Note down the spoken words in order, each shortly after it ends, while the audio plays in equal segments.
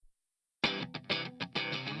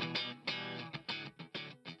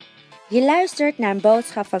Je luistert naar een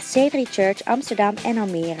boodschap van C3 Church Amsterdam en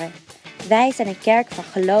Almere. Wij zijn een kerk van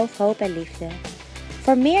geloof, hoop en liefde.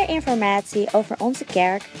 Voor meer informatie over onze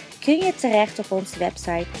kerk kun je terecht op onze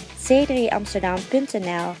website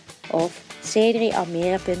c3amsterdam.nl of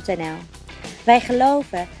c3almere.nl. Wij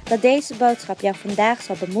geloven dat deze boodschap jou vandaag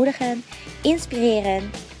zal bemoedigen,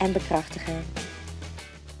 inspireren en bekrachtigen.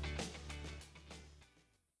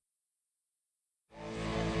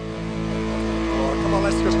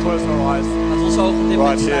 Let's just close our eyes. Laten we onze ogen op dit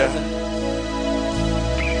moment Right here. sluiten.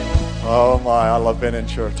 Oh my, I love being in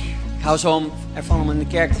church. Ik hou zo ervan om in de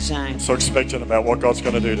kerk te zijn. So expectant about what God's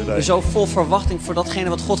going to do Ik today. ben zo vol verwachting voor datgene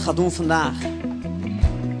wat God gaat doen vandaag.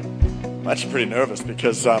 I'm actually pretty nervous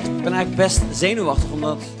because Ik ben eigenlijk best zenuwachtig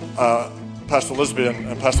omdat Pastor Lisby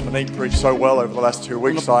and Pastor Monique preached so well over the last 2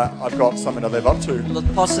 weeks. I've got something to live up to.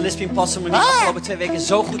 Pastor Lisby en Pastor Monique de afgelopen 2 weken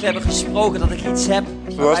zo goed hebben gesproken dat ik iets heb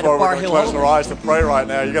So waarbij that's de why we're bar going to heel close hoog our is. eyes to pray right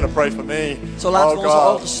now. You're going to pray for me. Zo laten we onze ogen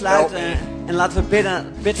help sluiten me. en laten we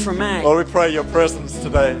bidden. Bid voor mij. Lord, we pray your presence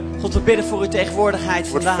today God, we bidden voor uw tegenwoordigheid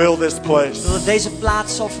would vandaag. fill this place. Dat het deze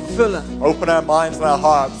plaats zal vervullen. Open our minds and our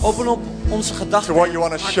hearts Open op onze to gedachten. what you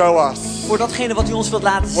want to show us, Voor datgene wat u ons wilt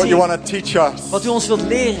laten what you zien. want to teach us. Wat u ons wilt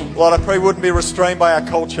leren. Lord, I pray we wouldn't be restrained by our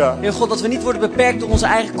culture Heer God, dat we niet worden beperkt door onze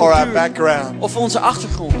eigen or our cultuur. background Of onze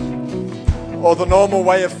achtergrond. or the normal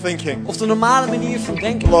way of thinking. Of de normale manier van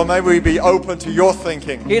denken. Lord, may we be open to your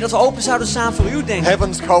thinking, Heer, dat we open zouden staan voor uw denken.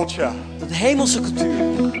 heaven's culture. De hemelse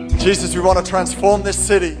cultuur. Jesus, we want to transform this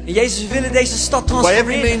city En Jezus, we willen deze stad by every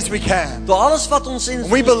transformeren. means we can. Door alles wat ons in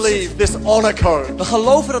We believe this honor code We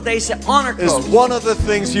geloven dat deze honor is code one of the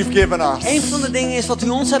things you've given us een van de dingen is wat u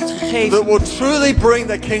ons hebt that gegeven. will truly bring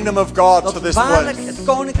the kingdom of God to Dat this waarlijk place. het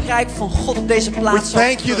koninkrijk van God op deze We plaats zal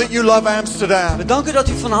thank you that vervullen. you love Amsterdam. We danken u dat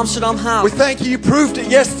u van Amsterdam We houdt. thank you proved it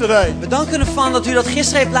yesterday We danken ervan dat u dat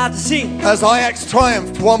gisteren heeft laten zien. as Ajax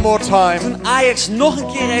triumphed one more time. Toen Ajax nog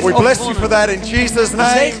een keer heeft We bless you for overwonnen. that in Jesus' We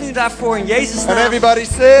name. zegenen u daarvoor in Jezus' And naam. everybody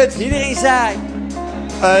said, Iedereen zei.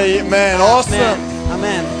 Amen. Awesome. Amen.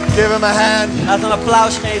 Amen. Give him a hand. Laten we een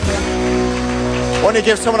applaus geven. Why don't you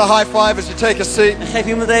give someone a high five as you take a seat? En geef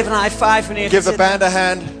iemand even een high five wanneer je Give gaat the zitten. band a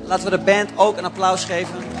hand. Laten we de band ook een applaus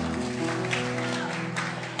geven.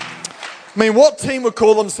 I mean, what team would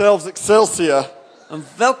call themselves Excelsior, En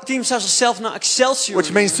welk team zou zichzelf nou Excelsior which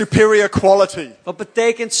noemen? means superior quality, Wat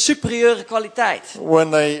betekent superieure kwaliteit? when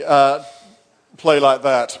they play like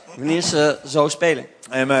that? Wanneer ze zo spelen.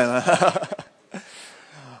 Amen.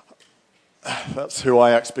 That's who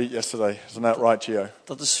Ajax beat yesterday. Isn't that right, Gio?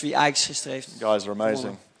 Dat is wie Ajax gisteren heeft. You guys are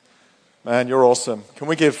amazing. Man, you're awesome. Can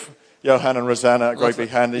we give Johan and Rosanna a great big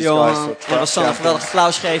hand? These guys Johan are en Rosanna een geweldig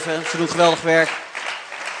applaus geven. Ze doen geweldig werk.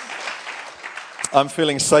 I'm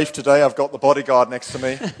feeling safe today. I've got the bodyguard next to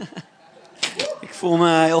me. Ik voel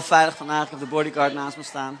me heel veilig vandaag. Ik heb de bodyguard naast me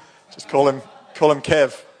staan. Just call him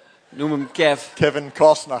Kev. Noem hem Kev. Kevin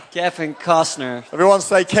Costner. Kevin Costner. Everyone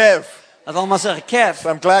say Kev. Laten we allemaal zeggen Kev. So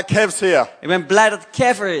I'm glad Kev's here. Ik ben blij dat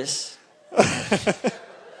Kev er is.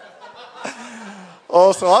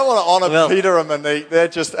 Also, I want to honor Well- Peter and Monique. They're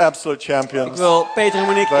just absolute Ik champions. wil Peter en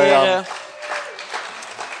Monique They are. eren.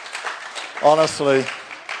 Honestly.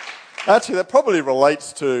 Actually, that probably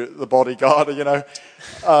relates to the bodyguard, you know.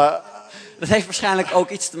 Dat heeft waarschijnlijk ook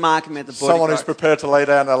iets te maken met de Someone who's bodyguard. prepared to lay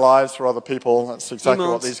down their lives for other people. That's exactly what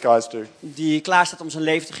Iemand- these guys do. Die klaar staat om zijn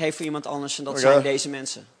leven te geven voor iemand anders. En dat Oké. zijn deze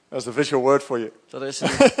mensen. There's a visual word for you. Dat is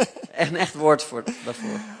een echt woord voor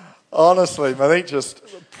daarvoor. Honestly, Monique just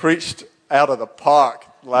preached out of the park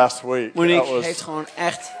last week. Monique That was- heeft gewoon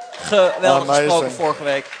echt geweldig Amazing. gesproken vorige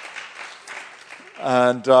week.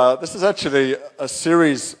 And this is actually a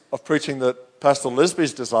series of preaching that Pastor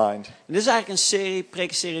Lisby's designed. En dit is eigenlijk een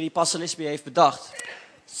prekenserie die Pastor Lisby heeft bedacht.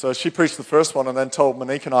 So she preached the first one and then told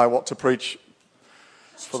Monique and I what to preach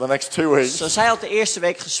for the next 2 weeks. Zo, zij had de eerste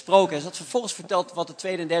week gesproken. En ze had vervolgens verteld wat de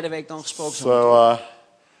tweede en derde week dan gesproken zou worden. So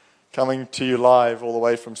coming to you live all the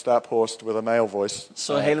way from Staphorst with a male voice.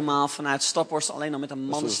 Zo helemaal vanuit Staphorst, alleen al met een This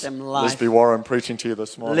is mannenstem live. Lisby Warren preaching to you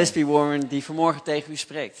this morning. Lisby Warren die vanmorgen tegen u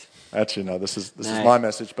spreekt. Actually, no, this is Nee. my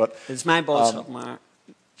message, but Dit is mijn boodschap, maar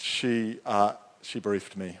she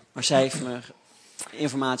briefed me. zij heeft me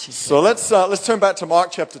informatie gegeven. So let's turn back to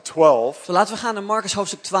Mark chapter 12. Zo, laten we gaan naar Marcus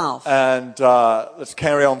hoofdstuk 12. And let's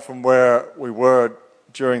carry on from where we were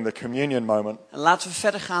during the communion moment. En laten we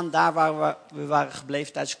verder gaan daar waar we waren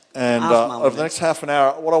gebleven tijdens het And avondmaal. over the next half an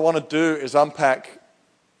hour, what I want to do is unpack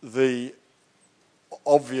the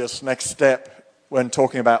obvious next step when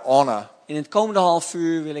talking about honor, In het komende half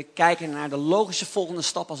uur wil ik kijken naar de logische volgende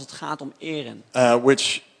stap als het gaat om eren.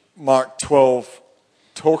 which Mark 12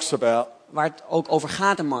 talks about waar het ook over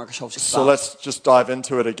gaat in Marcus hoofdstuk So 12. let's just dive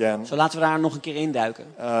into it again. Zo laten we daar nog een keer induiken.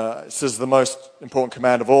 It says the most important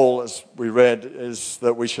command of all, as we read, is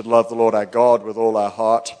that we should love the Lord our God with all our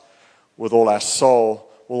heart, with all our soul,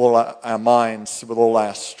 with all our minds, with all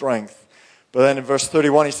our strength. But then in verse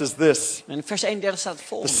 31 he says this, En in vers 31 staat het the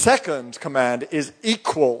volgende. second command is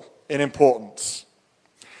equal in importance.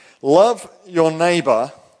 Love your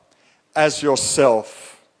neighbor as yourself.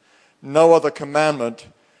 No other commandment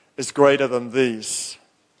is greater than these.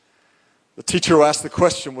 The teacher who asked the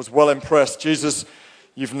question was well impressed. Jesus,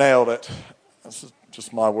 you've nailed it. That's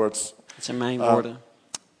just my words. Dat zijn mijn woorden.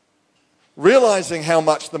 Realizing how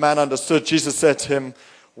much the man understood, Jesus said to him,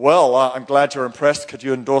 well, I'm glad you're impressed. Could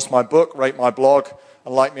you endorse my book, rate my blog,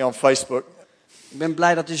 and like me on Facebook? Ik ben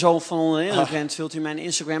blij dat u zo van onder de indruk bent. Wilt u mijn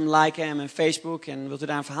Instagram liken en mijn Facebook en wilt u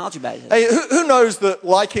daar een verhaaltje bij zetten? Hey, who knows that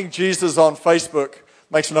liking Jesus on Facebook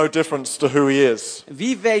makes no difference to who he is?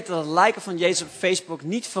 Wie weet dat het liken van Jezus op Facebook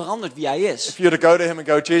niet verandert wie hij is? If you were to go to him and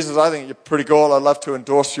go, Jesus, I think you're pretty cool. I'd love to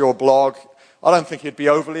endorse your blog. I don't think he'd be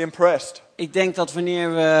overly impressed. Ik denk dat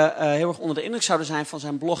wanneer we heel erg onder de indruk zouden zijn van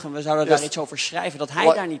zijn blog en we zouden daar iets over schrijven, dat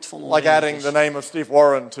hij daar niet van onder de Like indruk adding is. the name of Steve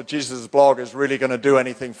Warren to Jesus' blog is really going to do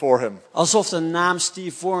anything for him. Alsof de naam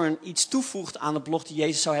Steve Warren iets toevoegt aan de blog die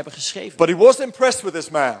Jezus zou hebben geschreven. But he was impressed with this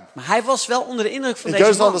man. Maar hij was wel onder de indruk van He deze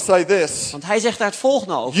goes on to man. say this. Want hij zegt daar het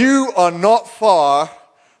volgende over. You are not far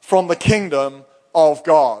from the kingdom of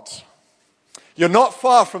God. You're not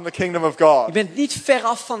far from the kingdom of Je God. bent niet ver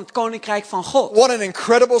af van het koninkrijk van God. What an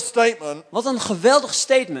incredible statement Wat een geweldig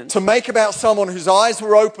statement. to make about someone whose eyes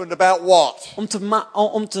were opened about what?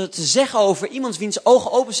 Om te zeggen over iemand wiens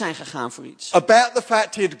ogen open zijn gegaan voor iets. About the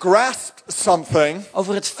fact he had grasped something.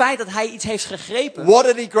 Over het feit dat hij iets heeft gegrepen. What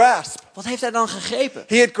did he grasp? Wat heeft hij dan gegrepen?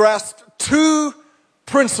 He had grasped two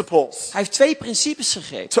principles. Hij heeft 2 principes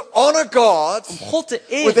gegrepen. To honor God Om God te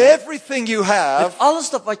with eren. everything you have. Met alles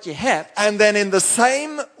dat wat je hebt. And then in the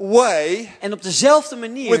same way, En op dezelfde with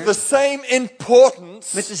manier. the same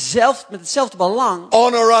importance, Met hetzelfde belang.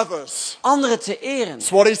 honor others. Anderen te eren. That's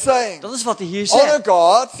what he's saying. Dat is wat hij hier Honor zegt.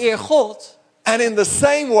 God, Eer God. and in the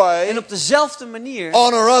same way, En op dezelfde manier.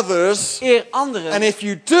 honor others. Eer anderen. And if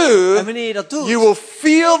you do, En wanneer je dat doet. you will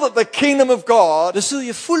feel that the kingdom of God Dan zul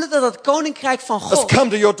je voelen dat het koninkrijk van has God come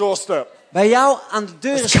to your doorstep. bij jou aan de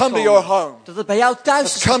deur is It's come to your gekomen. home. Dat het bij jou thuis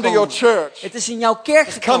It's is come to your gekomen. church. Het is in jouw kerk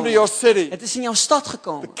It's come to your gekomen. city. Het is in jouw stad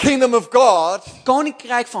gekomen. Kingdom of God Het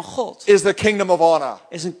koninkrijk van God is the kingdom of honor.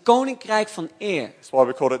 is een koninkrijk van eer. That's why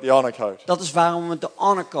we call it the honor code. Dat is waarom we de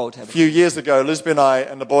honor code A hebben. few years ago, Lisbon and I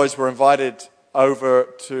and the boys were invited over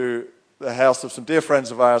to the house of some dear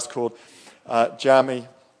friends of ours called Jamie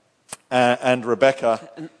and Rebecca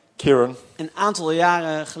Kieran. Een aantal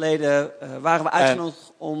jaren geleden waren we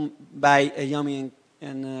uitgenodigd om bij Yami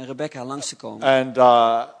en Rebecca langs te komen. And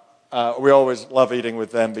we always love eating with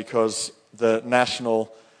them because the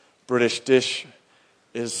national British dish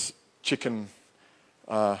is chicken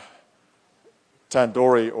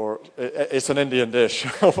tandoori, or it's an Indian dish.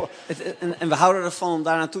 En we houden ervan om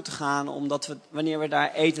daar naartoe te gaan, omdat we, wanneer we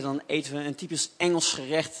daar eten, dan eten we een typisch Engels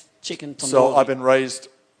gerecht, chicken tandoori. So I've been raised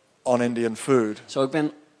on Indian food. Zo, ik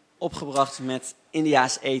ben opgebracht met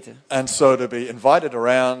Indiaas eten. And so to be invited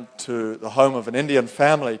around to the home of an Indian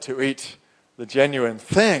family to eat the genuine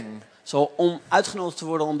thing, Zo, om uitgenodigd te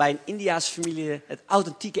worden om bij een Indiaanse familie het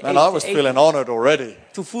authentieke man, I eten was te eten. feeling honored already.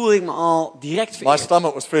 Toen voelde ik me al direct My vereerd.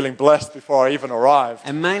 stomach was feeling blessed before I even arrived.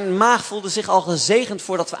 En mijn maag voelde zich al gezegend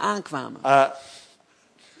voordat we aankwamen.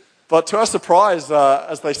 But to our surprise,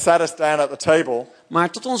 as they sat us down at the table, Maar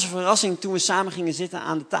tot onze verrassing, toen we samen gingen zitten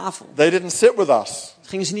aan de tafel, they didn't sit with us.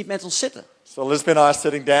 gingen ze niet met ons zitten. So Lisbon and I are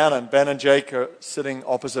sitting down, and Ben and Jake are sitting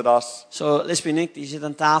opposite us. Zo, Lisbeth en ik, die zitten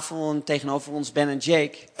aan tafel en tegenover ons Ben en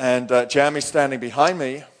Jake. And Jamie's standing behind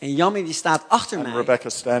me, En Yami die staat achter and mij.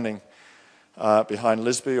 Rebecca's standing behind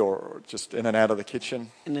Lisby, or just in and out of the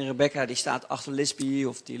kitchen. En Rebecca die staat achter Lisby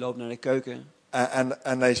of die loopt naar de keuken.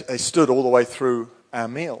 And they stood all the way through our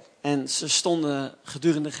meal. En ze stonden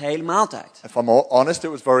gedurende de gehele maaltijd. If I'm honest, it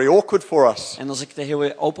was very awkward for us. En als ik er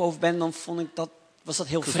heel open over ben, dan was dat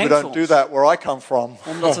heel Because we vreemd don't voor do ons. that where I come from.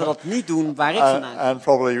 Omdat we dat niet doen waar ik vandaan kom. And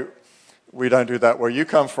probably we don't do that where you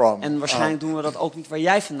come from. En waarschijnlijk doen we dat ook niet waar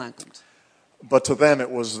jij vandaan komt. But to them it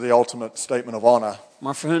was the ultimate statement of honor.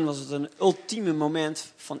 Maar voor hun was het een ultieme moment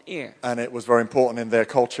van eer. And it was very important in their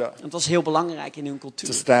culture En het was heel belangrijk in hun to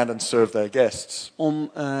cultuur. stand and serve their guests.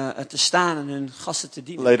 Om te staan en hun gasten te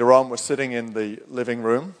dienen. Later on, we're sitting in the living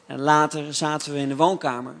room. En later zaten we in de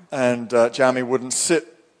woonkamer. And Jamie wouldn't sit,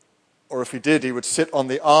 or if he did, he would sit on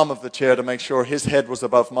the arm of the chair to make sure his head was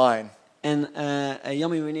above mine. En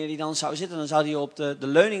Yummy, wanneer hij dan zou zitten, dan zou hij op de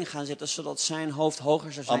leuning gaan zitten, zodat zijn hoofd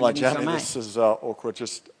hoger zou zijn I'm dan like, die van Jamie, mij. this is awkward.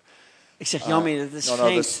 Just Ik zeg, Yummy, dat is no,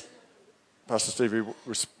 vreemd. Pastor Steve,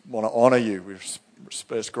 we want to honor you.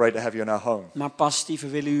 It's great to have you in our home. Maar Pastor Steve,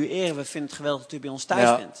 we willen u eren. We vinden het geweldig dat u bij ons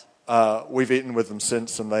thuis bent. We've eaten with them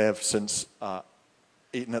since, and they have since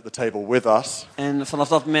eaten at the table with us. En vanaf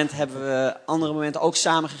dat moment hebben we andere momenten ook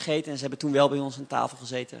samen gegeten. En ze hebben toen wel bij ons aan tafel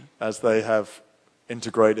gezeten. As they have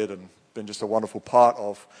integrated and been just a wonderful part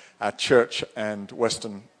of our church and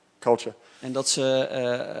Western culture. En dat ze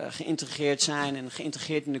geïntegreerd zijn en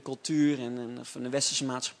geïntegreerd in de cultuur en van de westerse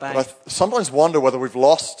maatschappij. But I sometimes wonder whether we've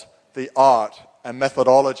lost the art and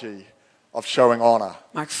methodology of showing honor.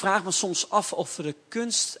 Maar ik vraag me soms af of we de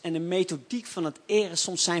kunst en de methodiek van het eren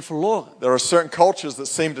soms zijn verloren. There are certain cultures that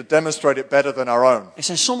seem to demonstrate it better than our own. Er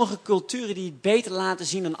zijn sommige culturen die het beter laten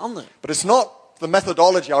zien dan andere. But it's not the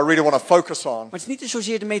methodology I really want to focus on. Maar het is niet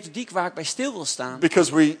zozeer de methodiek waar ik bij stil wil staan.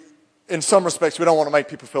 Because in some respects, we don't want to make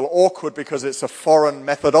people feel awkward because it's a foreign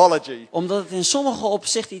methodology. Omdat het in sommige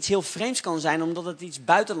opzichten iets heel vreemds kan zijn, omdat het iets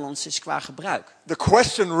buitenlands is qua gebruik. The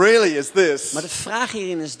question really is this. Maar de vraag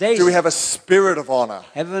hierin is Do we deze. have a spirit of honor?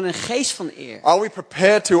 Hebben we een geest van eer? Are we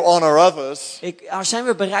prepared to honor others Zijn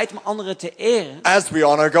we bereid om anderen te eren, as we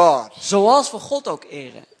honor God? zoals we God ook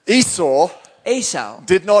eren? Esau Esau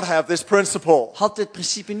did not have this principle. had dit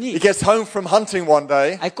principe He niet. gets home from hunting one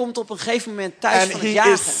day Hij komt op een gegeven moment thuis and van he het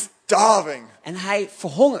jagen. is starving. En hij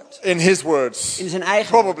verhongert. In his words, In zijn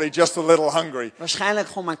eigen probably just a little hungry. Waarschijnlijk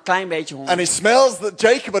gewoon maar een klein beetje And honger. he smells that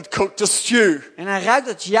Jacob had cooked a stew. En hij ruikt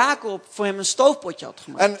dat Jacob voor hem een stoofpotje had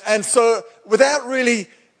gemaakt. And so without really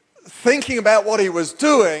thinking about what he was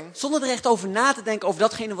doing, Zonder er echt over na te denken over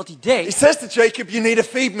datgene wat hij he deed, says to Jacob, you need to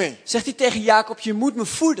feed me. zegt hij tegen Jacob, je moet me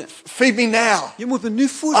voeden. Feed me now. Je moet me nu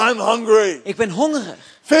voeden. I'm hungry. Ik ben hongerig.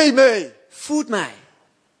 Feed me. Voed mij.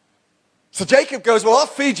 So Jacob goes, well, I'll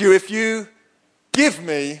feed you if you give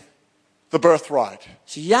me the birthright.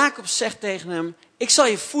 Dus Jacob zegt tegen hem, ik zal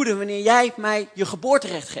je voeden wanneer jij mij je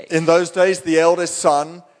geboorterecht geeft. In those days, the eldest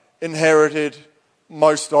son inherited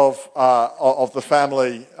most of the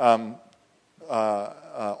family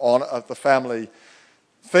of the family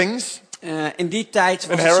things. In die tijd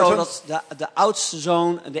was het zo Inheritance. dat de oudste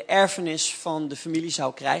zoon de erfenis van de familie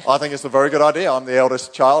zou krijgen. I think it's a very good idea. I'm the eldest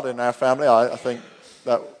child in our family. I think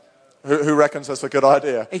that who reckons that's a good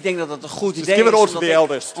idea? Ik denk dat dat een goed Just idee give it all is, to the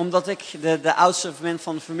eldest. omdat ik de oudste ben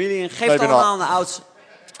van de familie. En geef Maybe het allemaal not. aan de oudste.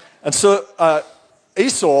 And so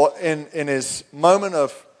Esau, in his moment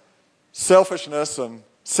of selfishness and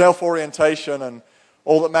self-orientation and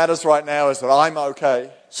all that matters right now is that I'm okay.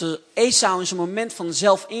 Zo Esau in zijn moment van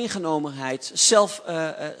zelfingenomenheid,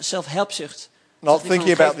 zelfhelpzucht. Not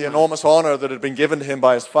thinking about the enormous honor that had been given to him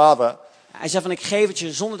by his father. Hij zei van ik geef het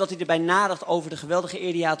je zonder dat hij erbij nadacht over de geweldige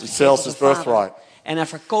eer die hij had He gegeven sells aan his zijn vader. birthright. En hij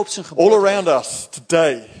verkoopt zijn All geboorte. around us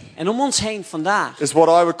today En om ons heen vandaag is what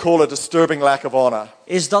I would call a disturbing lack of honor.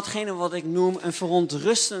 is datgene wat ik noem een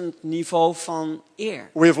verontrustend niveau van eer.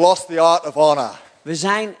 We have lost the art of honor. We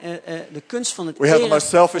zijn de kunst van het We have the eren most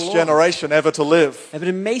selfish verloren. generation ever to live. We hebben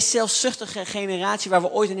de meest zelfzuchtige generatie waar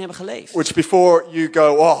we ooit in hebben geleefd. Which before you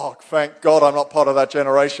go, oh, thank God I'm not part of that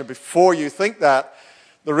generation. Before you think that,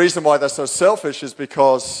 the reason why they're so selfish is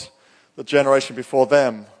because the generation before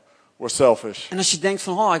them were selfish. En als je denkt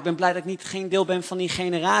van, oh, ik ben blij dat ik geen deel ben van die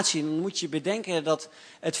generatie, dan moet je bedenken dat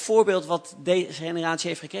het voorbeeld wat deze generatie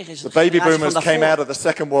heeft gekregen is The de baby generatie van boomers came daarvoor. out of the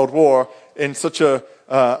Second World War in such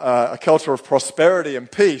a culture of prosperity and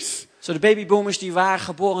peace. Zo de babyboomers die waren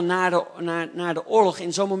geboren na de oorlog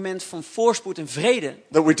in zo'n moment van voorspoed en vrede.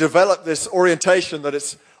 That we developed this orientation that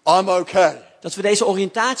it's, I'm okay. Dat we deze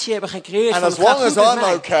oriëntatie hebben gecreëerd And van as het gaat long goed as met I'm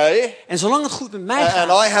mij. okay, En zolang het goed met mij and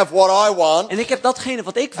gaat I have what I want, en ik heb datgene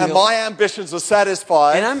wat ik and wil my ambitions are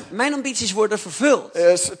satisfied, en mijn ambities worden vervuld.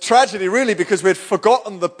 it's a tragedy really because we'd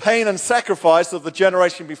forgotten the pain and sacrifice of the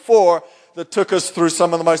generation before that took us through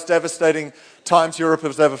some of the most devastating times Europe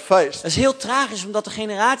has ever faced. Dat is heel tragisch omdat de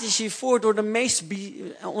generaties hiervoor door de meest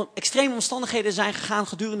extreme omstandigheden zijn gegaan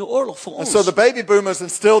gedurende de oorlog voor And ons. so the baby boomers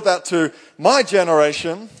instilled that to my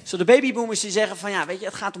generation Zo de babyboomers die zeggen van ja, weet je,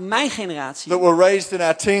 het gaat om mijn generatie. that were raised in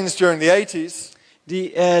our teens during the 80s,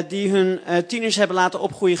 Die hun tieners hebben laten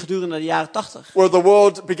opgroeien gedurende de jaren 80. where the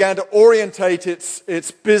world began to orientate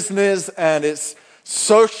its business and its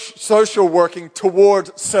social working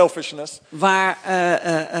toward selfishness. Waar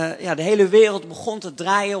de hele wereld begon te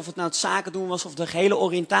draaien, of het nou het zaken doen was of de hele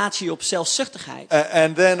oriëntatie op zelfzuchtigheid.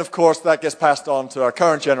 And then, of course, that gets passed on to our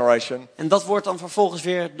current generation En dat wordt dan vervolgens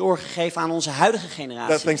weer doorgegeven aan onze huidige that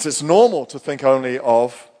generatie. thinks it's normal to think only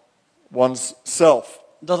of one's self.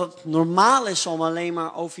 Dat het normaal is om alleen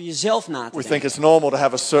maar over jezelf na te We think denken. it's normal to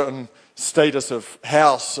have a certain status of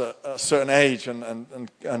house at a certain age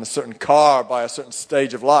and a certain car by a certain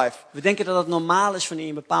stage of life. We denken dat het normaal is wanneer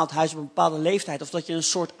je een bepaald huis op een bepaalde leeftijd, of dat je een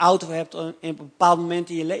soort auto hebt in een bepaald moment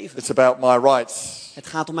in je leven. It's about my rights Het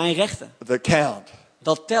gaat om mijn rechten. that count.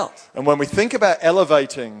 Dat telt. And when we think about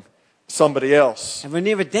elevating somebody else, En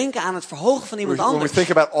wanneer we denken aan het verhogen van iemand when we anders, think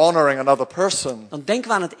about honoring another person dan denken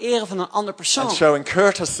we aan het eren van een ander persoon. and showing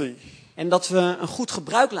courtesy, En dat we een goed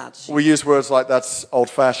gebruik laten zien. we use words like that's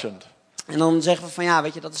old-fashioned, En dan zeggen we van ja,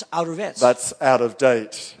 weet je, dat is ouderwets. that's out of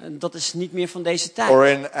date, En dat is niet meer van deze tijd. or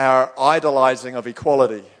in our idolizing of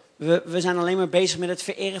equality. We zijn alleen maar bezig met het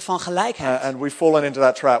vereren van gelijkheid. And we've fallen into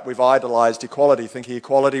that trap. We've idolized equality, thinking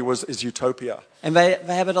equality is utopia. En wij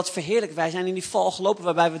hebben dat verheerlijkt. Wij zijn in die val gelopen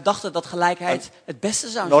waarbij we dachten dat gelijkheid het beste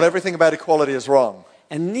zou Not zijn. everything about equality is wrong,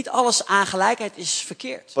 En niet alles aan gelijkheid is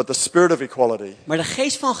verkeerd. but the spirit of equality Maar de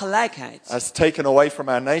geest van gelijkheid has taken away from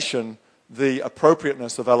our nation the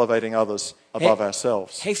appropriateness of elevating others above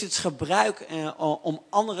ourselves. heeft het gebruik om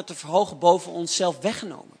anderen te verhogen boven onszelf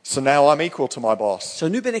weggenomen. So now I'm equal to my boss. Zo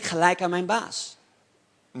nu ben ik gelijk aan mijn baas.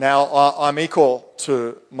 Now I'm equal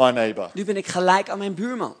to my neighbor. Nu ben ik gelijk aan mijn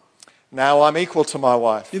buurman. Now I'm equal to my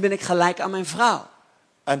wife. Nu ben ik gelijk aan mijn vrouw.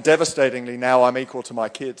 And devastatingly, now I'm equal to my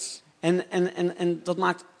kids. En dat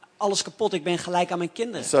maakt alles kapot. Ik ben gelijk aan mijn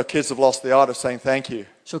kinderen. So kids have lost the art of saying thank you.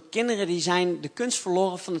 Zo kinderen die zijn de kunst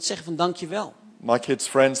verloren van het zeggen van dankjewel. My kids'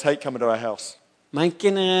 friends hate coming to our house. Mijn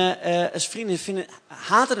kinderen als vrienden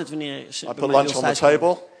haten het wanneer ze I bij put mij lunch bij on ons the thuis komen.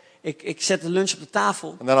 table, Ik zet de lunch op de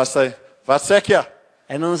tafel. and then I say, "Wat zeg je?"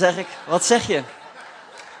 En dan zeg ik, wat zeg je?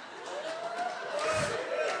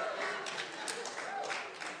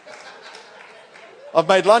 I've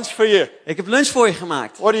made lunch for you. Ik heb lunch voor je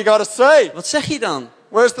gemaakt. What do you got to say? Wat zeg je dan?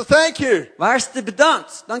 Where's the thank you? Waar is de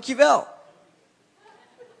bedankt? Dankjewel.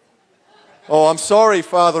 Oh, I'm sorry,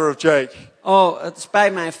 father of Jake. Oh, het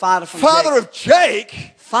spijt mij, vader van Father Jake. of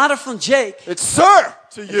Jake? Vader van Jake. It's sir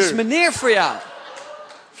to Het is you. meneer voor jou.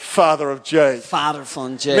 Father of Jake. Vader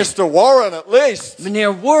van Jake. Mr. Warren at least.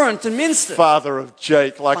 Meneer Warren tenminste. Father of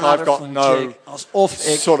Jake, like Vader I've got van no Jake. Alsof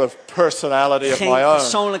ik sort of personality of geen my own.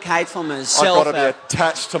 persoonlijkheid van I've mezelf got to be heb.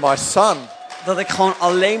 attached to my son. Dat ik gewoon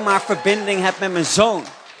alleen maar verbinding heb met mijn zoon.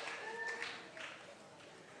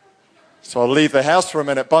 So I'll leave the house for a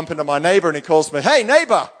minute, bump into my neighbor, and he calls me, "Hey,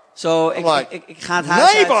 neighbor." Zo, like, ik ga het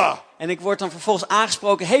huis neighbor! uit. En ik word dan vervolgens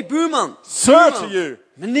aangesproken. Hey buurman. Sir Buurman. to you.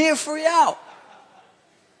 Meneer voor jou.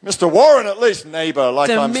 Mr. Warren at least, neighbor,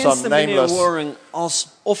 like I'm Tenminste some meneer nameless. Warren.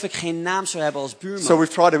 Alsof ik geen naam zou hebben als buurman. So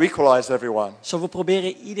we've tried to equalize everyone. Zo, we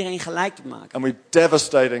proberen iedereen gelijk te maken. And we've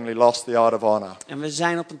devastatingly lost the art of honor. En we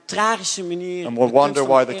zijn op een tragische manier. And de we'll kunst wonder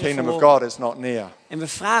van why de the eer kingdom of verloren. God is not near. En we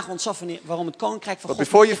vragen ons af waarom het koninkrijk van But God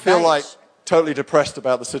before niet you feel dichtbij like is. totally depressed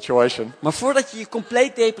about the situation, Maar voordat je je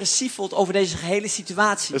compleet depressief voelt over deze gehele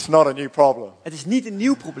situatie. it's not a new problem. Het is niet een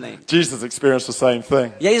nieuw probleem. Jesus experienced the same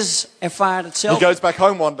thing. Jezus ervaart He hetzelfde. goes back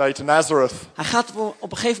home one day to Nazareth, Hij gaat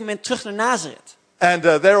op een gegeven moment terug naar Nazareth. and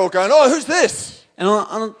they're all going, "Oh, who's this? En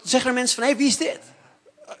dan zeggen er mensen van, hé, wie is dit?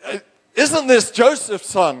 Isn't this Joseph's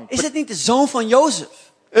son? Is dit niet de zoon van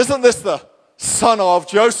Jozef? Isn't this the son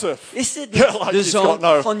of Joseph? Is dit Yeah, niet like de he's got zoon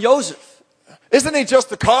no- van Jozef? Isn't he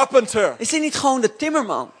just a carpenter? Is dit niet gewoon de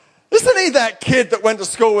timmerman? Isn't he that kid that went to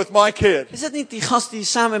school with my kid?" Is dat niet die gast die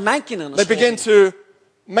samen met mijn kinderen They naar school begin ging? to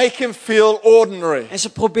make him feel ordinary. En ze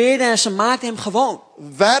probeerden en ze maakten hem gewoon.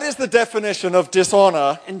 That is the definition of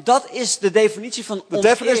dishonor. En dat is de definitie van The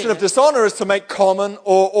definition of onteren. dishonor is to make common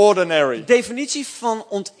or ordinary. De definitie van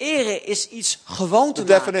onteren is iets gewoon te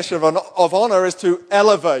The maken. definition of honor is to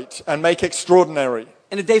elevate and make extraordinary.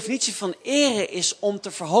 En de definitie van eren is om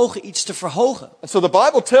te verhogen, iets te verhogen. And so the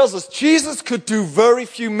Bible tells us Jesus could do very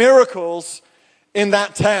few miracles in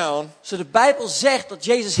that town Zo de Bijbel zegt dat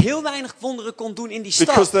Jezus heel weinig wonderen kon doen in die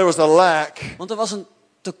because stad. there was a lack Want er was een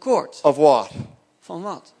tekort. of what? Van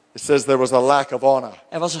wat? It says there was a lack of honor.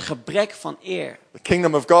 Er was een gebrek van eer. The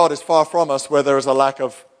kingdom of God is far from us where there is a lack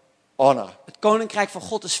of honor. Het koninkrijk van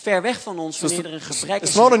God is ver weg van ons wanneer er een gebrek It's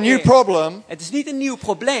is not a van new eer. problem Het is niet een nieuw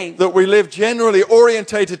probleem that we live generally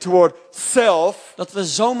orientated toward self dat we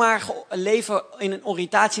zomaar leven in een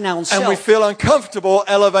oriëntatie naar and we onszelf. feel uncomfortable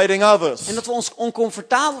elevating others. En dat we ons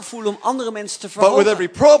oncomfortabel voelen om andere mensen te But with verhogen. every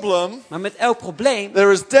problem, Maar met elk probleem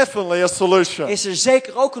there is definitely a solution. is er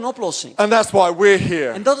zeker ook een oplossing. And that's why we're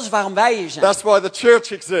here. En dat is waarom wij hier zijn. That's why the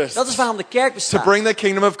church exists. Dat is waarom de kerk To bestaat. bring the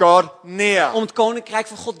kingdom of God near. Om het koninkrijk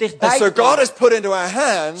van God And dichtbij so te God brengen. is has put into our Zo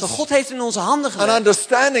hands God heeft in onze handen an gelegd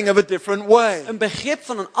understanding of a different way. een begrip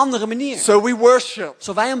van een andere manier. So we worship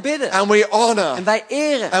Zo wij aanbidden. and we honor En wij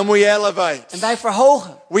eren. and we elevate. En wij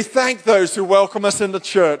verhogen. We thank those who welcome us in the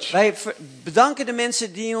church. Wij bedanken de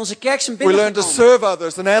mensen die in onze kerk zijn We learn to binnengekomen. serve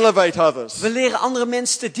others and elevate others. We leren andere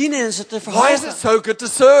mensen te dienen en ze te Why is verhogen. it so good to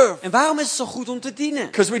serve? En waarom is het zo goed om te dienen?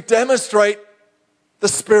 Because we demonstrate the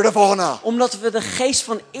spirit of honor. Omdat we de geest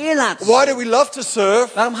van eer laten Why zien. do we love to serve?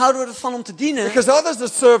 Waarom houden we ervan om te dienen? Because others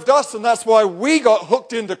have served us, and that's why we got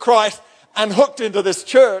hooked into Christ and hooked into this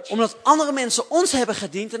church. Omdat andere mensen ons hebben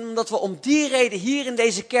gediend en omdat we om die reden hier in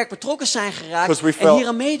deze kerk betrokken zijn geraakt Because we en felt hier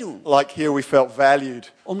aan meedoen. like here we felt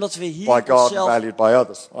valued Omdat we hier by God and onszelf valued by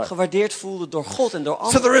others. Right. gewaardeerd voelden door God en door So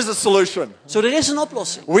anderen. there is a solution. Zo, er is een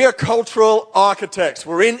oplossing. We are cultural architects.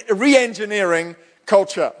 We're in re-engineering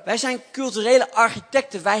culture. Wij zijn culturele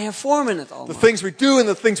architecten, wij hervormen het The allemaal. things we do and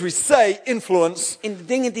the things we say influence In de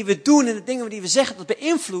dingen die we doen en de dingen die we zeggen, dat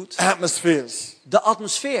beïnvloedt atmospheres. de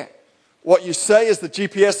atmosfeer. What you say is the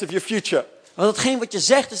GPS of your future. Want hetgeen wat je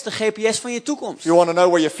zegt is de GPS van je toekomst. If you want to know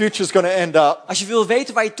where your future is going to end up, Als je wil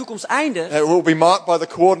weten waar je toekomst eindigt, it will be marked by the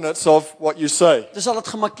coordinates of what you say. dan zal het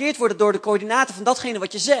gemarkeerd worden door de coördinaten van datgene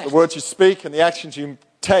wat je zegt. The words you speak and the actions you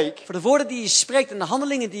take, Voor de woorden die je spreekt en de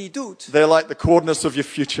handelingen die je doet, they're like the coordinates of your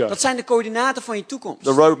future. dat zijn de coördinaten van je toekomst.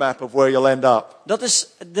 The roadmap of where you'll end up. Dat is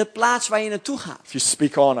de plaats waar je naartoe gaat. If you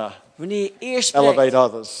speak honor, Wanneer je eerst elevate spreekt,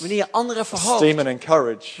 others, wanneer je anderen verhoogt, esteem and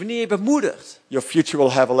encourage, wanneer je bemoedigt, your future will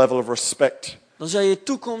have a level of respect. dan zal je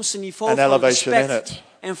toekomst een niveau And van elevation in respect it.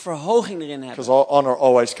 en verhoging erin hebben. Because honor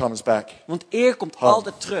always comes back. Want eer komt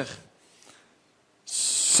altijd terug.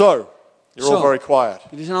 So, you're all Zo. very quiet.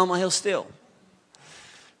 Jullie zijn allemaal heel stil.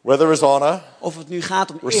 Where there is honor, Of het nu gaat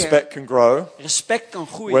om eer, respect can grow. respect kan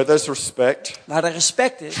groeien. Where there's respect, Waar er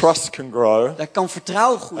respect is, trust can grow. daar kan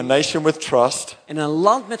vertrouwen A groeien. nation with trust En een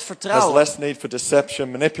land met has vertrouwen less need for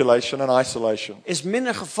deception, manipulation, and isolation. is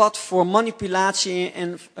minder gevat voor manipulatie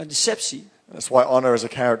en deceptie. That's why honor is a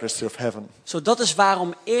characteristic of heaven. Zo, dat is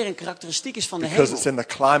waarom eer een karakteristiek is van de Because it's hemel. in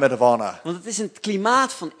the climate of honor, Want het is in het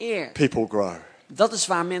klimaat van eer. people grow. Dat is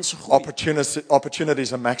waar mensen groeien.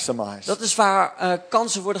 Opportunities are maximized. Dat is waar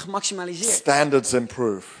kansen worden gemaximaliseerd. Standards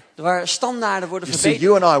improve. Waar standaarden worden You see,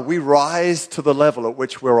 verbeterd. you and I, we rise to the level at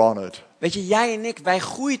which we're honored. Weet je, jij en ik, wij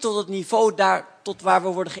groeien tot het niveau daar, tot waar we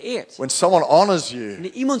worden geëerd. When someone honors you,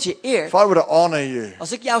 Wanneer iemand je eert, if I were to honor you,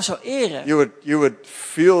 als ik jou zou eren, you would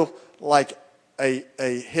feel like a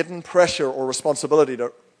hidden pressure or responsibility to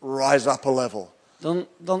rise up a level.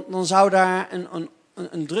 dan zou daar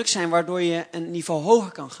een druk zijn waardoor je een niveau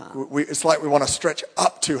hoger kan gaan. It's like we want to stretch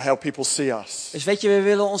up to how people see us. Dus weet je, we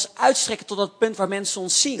willen ons uitstrekken tot dat punt waar mensen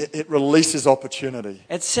ons zien. It releases opportunity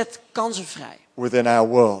Het zet kansen vrij within our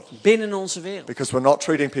world. binnen onze wereld. Because we're not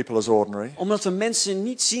treating people as ordinary, Omdat we mensen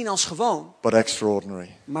niet zien als gewoon, but extraordinary.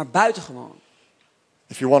 maar buitengewoon.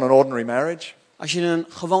 If you want an ordinary marriage, Als je een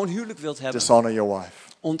gewoon huwelijk wilt hebben, dishonor your wife.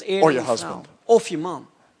 onteer or je your vrouw husband. of je man.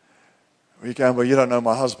 You go, well, you don't know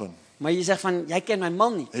my husband. Maar je zegt van, jij kent mijn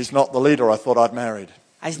man niet. He's not the leader I thought I'd married.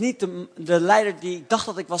 Hij is niet de leider die ik dacht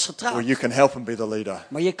dat ik was Well, getrouwd. you can help him be the leader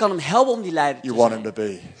Maar je kan hem helpen om die leider you te want him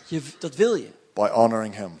zijn. to be Dat wil je. by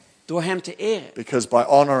honoring him. Door hem te eren. Because by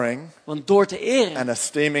honoring Want door te eren and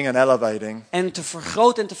esteeming and elevating, en te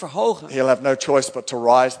vergroten en te verhogen, he'll have no choice but to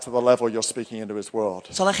rise to the level you're speaking into his world.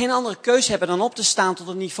 zal hij geen andere keuze hebben dan op te staan tot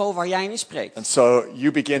het niveau waar jij in spreekt. And so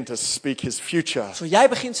you begin to speak his future. Zo jij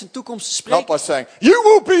begint zijn toekomst te Not spreken. by saying, you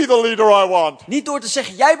will be the leader I want, Niet door te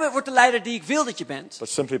zeggen, jij wordt de leider die ik wil dat je bent. but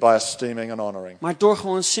simply by esteeming and honoring Maar door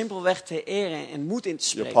gewoon simpelweg te eren en moed in te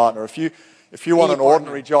your spreken. partner. If you want En an je partner.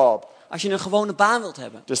 ordinary job, Als je een gewone baan wilt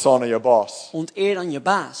hebben, dishonor your boss. onteer dan je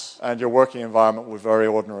baas. And your working environment will be very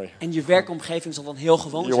ordinary. En je werkomgeving zal dan heel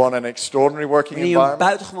gewoon You zijn. want an extraordinary working Wanneer je een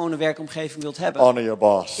environment, buitengewone werkomgeving wilt hebben, honor your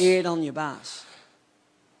boss. eer dan je baas.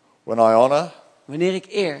 When I honor, Wanneer ik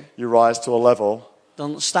eer, you rise to a level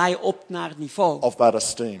dan sta je op naar het niveau of that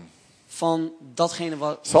esteem. van datgene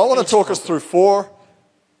wat... So I want to talk us through 4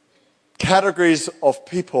 categories of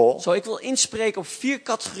people Zo, ik wil inspreken op 4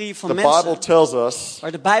 categorieën van the Bible mensen tells us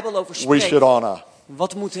waar de Bijbel over we spreekt. should honor.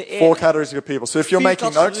 Wat moeten 4 eren? categories of people. So if you're 4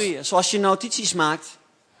 making notes, categorieën. Zoals je notities maakt,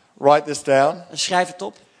 write this down. schrijf het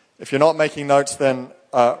op. If you're not making notes, then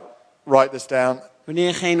write this down Wanneer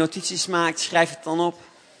je geen notities maakt, schrijf het dan op.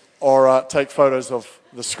 or take photos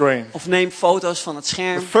the screen. Of neem foto's van het The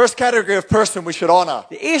scherm. first category of person we should honor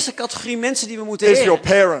De eerste categorie mensen die we moeten is your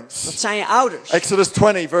eren, parents. dat zijn je ouders. Exodus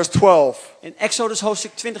 20, verse 12. In Exodus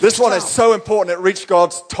hoofdstuk 20 This vers one is 12. so important it reached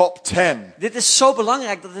God's top 10. Dit is zo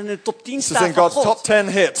belangrijk dat het in de top 10 This is staat in van God's top God. 10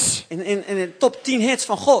 hits. In de top 10 hits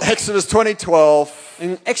van God. Exodus 20, 12.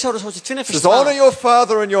 In Exodus hoofdstuk 20 vers Says, honor 12. your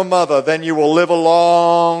father and your mother, then you will live a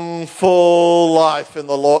long, full life in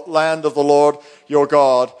the land of the Lord your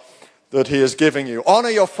God that he is giving you.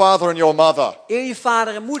 Honor your father and your mother. Eer je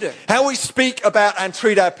vader en moeder. How we speak about and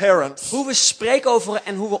treat our parents Hoe we spreken over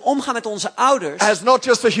en hoe we omgaan met onze ouders. has not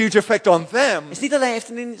just a huge effect on them. Is niet alleen heeft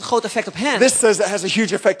een groot effect op hen. This says it has a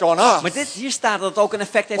huge effect on us. Maar hier staat dat het ook een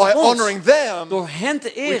effect heeft By op ons. honoring them, Door hen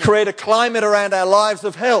te we eren. create a climate around our lives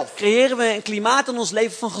of health. Creëren we een klimaat in ons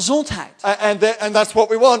leven van gezondheid. And that's what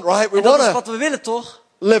we want, right? We En dat is want wat to we willen, toch?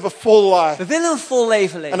 live a full life, We willen een vol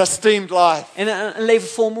leven an leven. esteemed life, En een leven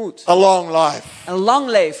vol moed. a long life. Een lang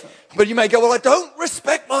leven. But you may go, well, I don't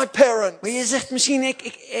respect my parents. Maar je zegt misschien,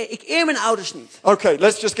 ik eer mijn ouders niet. Okay,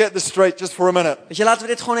 let's just get this straight just for a minute. Weet je, laten we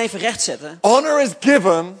dit gewoon even rechtzetten. Honor is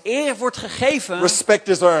given, Eer wordt gegeven. respect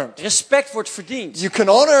is earned. Respect wordt verdiend. You can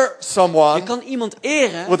honor Je someone kan iemand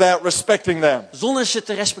eren without respecting them. zonder ze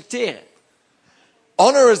te respecteren.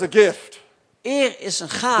 Honor is a gift Eer is een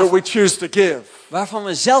that gave we choose to give. waarvan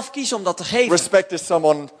we zelf kiezen om dat te geven. Respect is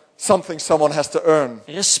something someone has to earn.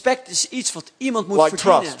 Respect is iets wat iemand moet Like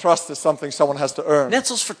verdienen. trust. Trust is something someone has to earn. Net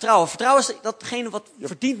zoals vertrouwen. Vertrouwen is datgene wat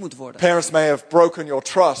verdiend moet worden. Parents may have broken your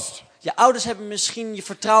trust, Je ouders hebben misschien je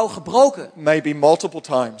vertrouwen gebroken. maybe multiple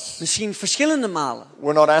times. Misschien verschillende malen.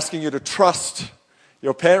 We're not asking you to trust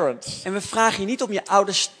your parents, En we vragen je niet om je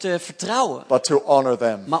ouders te vertrouwen, but to honor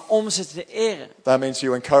them. maar om ze te eren. That means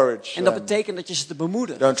you encourage En dat them. betekent dat je ze te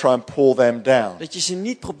bemoedigen. Don't try and pull them down. Dat je ze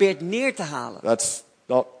niet probeert neer te halen. That's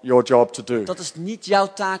not your job to do. Dat is niet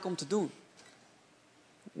jouw taak om te doen.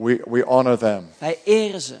 We honor them. Wij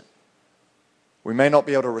eren ze. We may not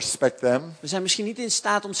be able to respect them, We zijn misschien niet in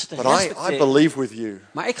staat om ze te but I respecteren. believe with you.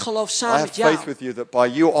 Maar ik geloof I samen have met jou faith with you that by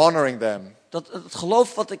you honoring them, dat het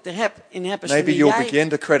geloof wat ik er in heb is maybe you'll begin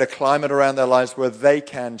to create a climate around their lives where they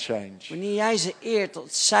can change. wanneer jij ze eert, dat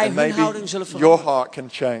zij And hun houding maybe zullen your veranderen. heart can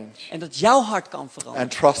change En dat jouw hart kan veranderen.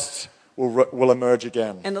 and trust will emerge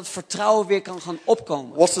again. En dat vertrouwen weer kan gaan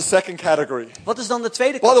opkomen. What's the second category? Wat is dan de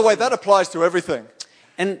tweede By the way, categorie? that applies to everything.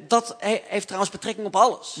 En dat heeft trouwens betrekking op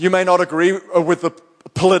alles. You may not agree with the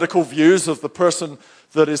political views of the person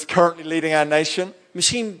that is currently leading our nation.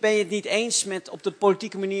 Misschien ben je het niet eens met op de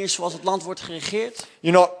politieke manier zoals het land wordt geregeerd.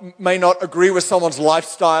 You may not agree with someone's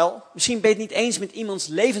lifestyle, Misschien ben je het niet eens met iemands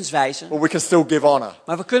levenswijze. but we can still give honor.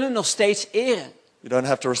 Maar we kunnen nog steeds eren. You don't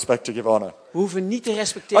have to respect to give honor. We hoeven niet te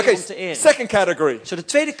respecteren Okay, om te eren. second category. Zo de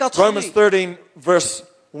tweede Romans categorie. 13, verse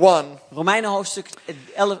 1. Romeinen hoofdstuk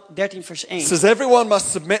 13 vers 1. says everyone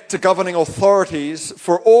must submit to governing authorities,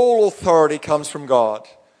 for all authority comes from God.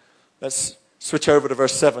 Let's switch over to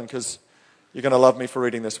verse 7 because you're going to love me for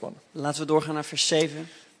reading this one. Laten we doorgaan naar vers 7.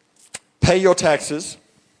 Pay your taxes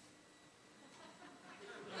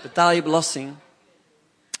Betaal je belasting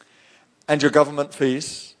and your government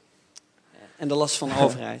fees en de last van de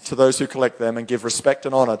overheid. to those who collect them, and give respect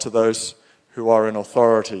and honor to those who are in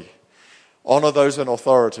authority. Honor those in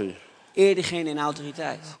authority. Eer diegene in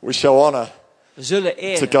autoriteit. We show honor We zullen to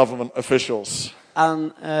eren government officials.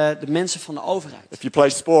 aan de mensen van de overheid. If you play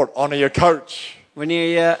sport, honor your coach. Wanneer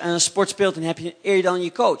je een sport speelt, dan eer je dan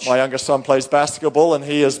je coach. My youngest son plays basketball and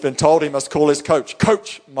he has been told he must call his coach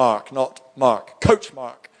Coach Mark, not Mark. Coach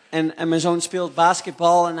Mark. En mijn zoon speelt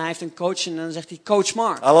basketbal en hij heeft een coach en dan zegt hij Coach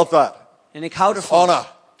Mark. I love that. En ik hou ervan. Honor.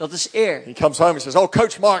 Dat is eer. He comes home and says, oh,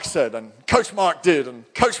 Coach Mark said, and Coach Mark did, and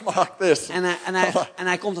Coach Mark this. En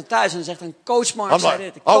hij komt dan thuis en zegt dan Coach Mark I'm zei like,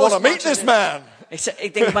 dit. I Coach want to Mark meet zei this dit. man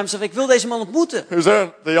Ik denk bij mezelf, ik wil deze man ontmoeten. who's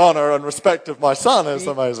earned the honor and respect of my son. It's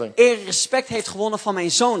amazing. Eer en respect heeft gewonnen van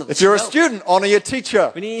mijn zoon. Dat If is you're a geweldig. student, honor your teacher.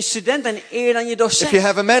 Wanneer je een student bent, eer dan je If you docent.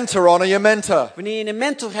 have a mentor, honor your mentor. Wanneer je een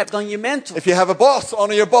mentor hebt, dan je mentor. If you have a boss,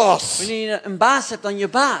 honor your boss. Wanneer je een baas hebt, dan je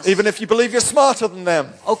baas. Even if you believe you're smarter than them,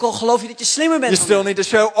 Ook al geloof je dat je slimmer you bent dan still hem, need to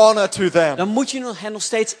show honor to them. dan moet je hen nog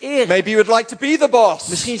steeds eren. Maybe you would like to be the boss.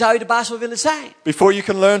 Misschien zou je de baas wel willen zijn. Before you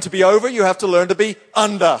can learn to be over, you have to learn to be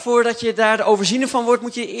under. Voordat je daar de overziener van wordt,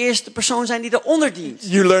 moet je eerst de persoon zijn die eronder dient.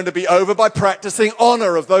 You learn to be over by practicing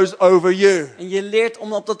honor of those over you. En je leert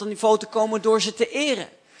om op dat niveau te komen door ze te eren.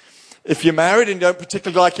 If you're married and you don't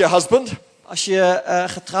particularly like your husband, Als je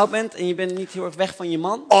getrouwd bent en je bent niet heel erg weg van je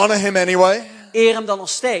man, honor him anyway. eer hem dan nog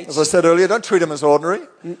As steeds. I said earlier, don't treat him as ordinary.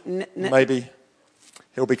 Net, Maybe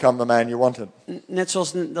he'll become the man you wanted. net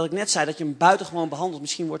zoals dat ik net zei, dat je hem buitengewoon behandelt.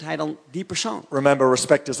 Misschien wordt hij dan die persoon. Remember,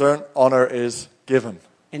 respect is earned, honor is given.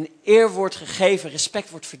 En eer wordt gegeven, respect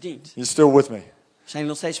wordt verdiend. You still with me? Zijn jullie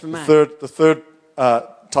nog steeds bij mij? The third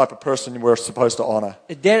type of person we're supposed to honor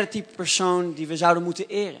Het derde type persoon die we zouden moeten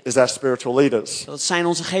eren. is our spiritual leaders. Dat zijn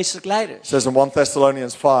onze geestelijke It leiders. says in 1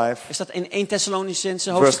 Thessalonians 5, Er staat in 1 Thessalonicense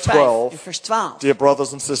Verse hoofdstuk 5, 12. in vers 12. dear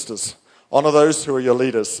brothers and sisters, honor those who are your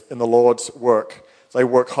leaders in the Lord's work. They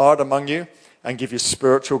work hard among you and give you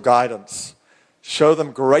spiritual guidance. Show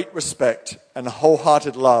them great respect and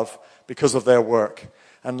wholehearted love because of their work,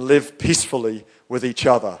 and live peacefully with each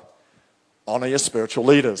other. Honor your spiritual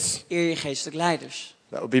leaders. Eer je geestelijke leiders.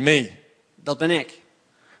 That would be me. Dat ben ik.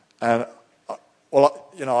 And,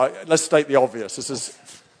 let's state the obvious.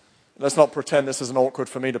 Let's not pretend this isn't awkward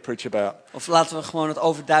for me to preach about. Of laten we gewoon het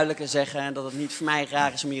overduidelijke zeggen en dat het niet voor mij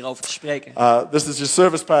raar is om hierover te spreken. This is your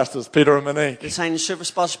service pastors, Peter and Monique. Dit zijn de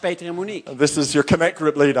servicepastors Peter en Monique. This is your connect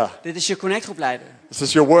group leader. Dit is je connectgroepleider. This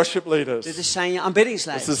is your worship leaders. Dit zijn je This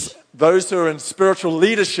aanbiddingsleiders. is those who are in spiritual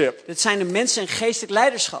leadership Dit zijn de mensen in geestelijk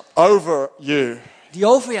leiderschap over you. die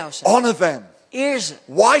over jou zijn. Honor them. Eer ze.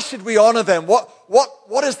 Why should we honor them?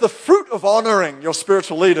 What is the fruit of honoring your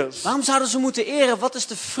spiritual leaders? Waarom zouden ze moeten eren? Wat is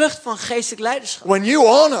de vrucht van geestelijk leiderschap? When you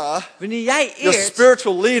honor Wanneer jij your eert,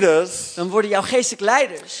 spiritual leaders, dan worden jouw geestelijke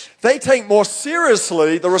leiders. they take more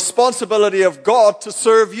seriously the responsibility of God to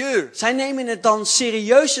serve you. Zij nemen het dan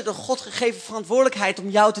serieuzer, de God gegeven verantwoordelijkheid om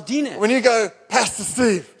jou te dienen. When you go, Pastor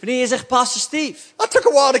Steve, Wanneer je zegt, Pastor Steve, I took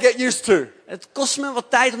a while to get used to. het kost me wat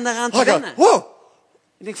tijd om daaraan te I go, wennen. whoa,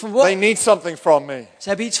 Ik denk van, they wow, need something from me. ze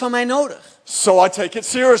hebben iets van mij nodig. So I take it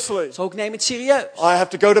seriously. Dus ook neem het serieus. I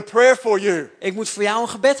have to go to prayer for you. Ik moet voor jou een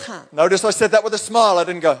gebed gaan. Notice I said that with a smile. I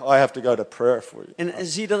didn't go, I have to go to prayer for you. En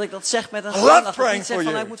zie dat ik dat zeg met een I love glimlach. Dat ik praying niet zeg for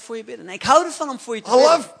van, you. ik moet voor je bidden. Nee, ik hou ervan om voor je te I bidden.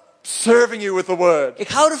 love serving you with the word. Ik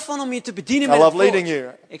hou ervan om je te bedienen I met love het woord. leading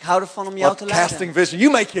you. Ik hou ervan om jou te Love casting leiden. vision.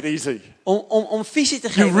 You make it easy. Om visie te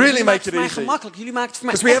geven. really Jullie make maken het it voor mij easy. gemakkelijk. Jullie maken het voor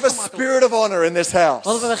mij Because we echt have a gemakkelijk. spirit of honor in this house.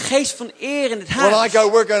 Want we hebben een geest van eer in dit When I huis.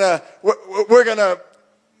 go, we're gonna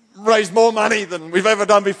raise more money than we've ever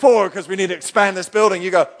done before because we need to expand this building.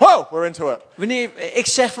 You go, whoa, we're into it. Wanneer ik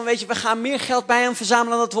zeg van, weet je, we gaan meer geld bij hem verzamelen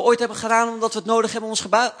dan dat we ooit hebben gedaan, omdat we het nodig hebben om ons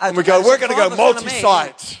gebouw uit And te we go, breiden. we're gonna go We gaan ermee.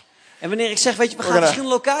 multi-site. En wanneer ik zeg, weet je, we gaan gonna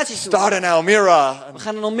verschillende locaties doen. Start in Almira We and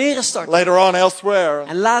gaan in Almere starten. later on elsewhere.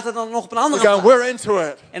 En later dan nog op een We're andere going, plaats. we're into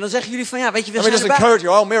it. En dan zeggen jullie van, ja, weet je, we Let me zijn just erbij. encourage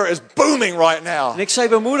you. Almira is booming right now. En ik zal je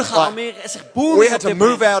bemoedigen, Right. Almere is echt booming We op had to dit move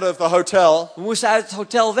moment. out of the hotel. We moesten uit het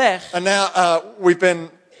hotel weg. And now we've been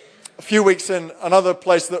a few weeks in another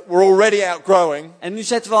place that we're already outgrowing. En nu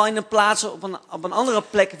zetten we al in een plaats op een andere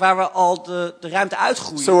plek waar we al de ruimte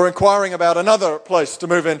uitgroeien. So we're inquiring about another place to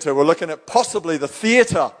move into. We're looking at possibly the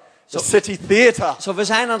theatre, the city theatre. Zo, we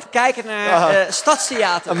zijn aan het kijken naar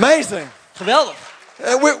stadstheater. Amazing. Geweldig.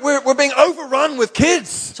 We're being overrun with kids.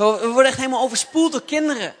 Zo, we worden echt helemaal overspoeld door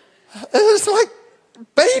kinderen. It's like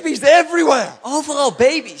babies everywhere. Overal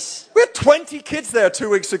baby's. We had 20 kids there 2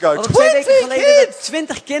 weeks ago. We hadden 2 weken 20 geleden kids.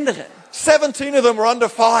 20 kinderen. 17 of them were under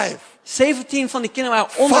 5. 17 van die kinderen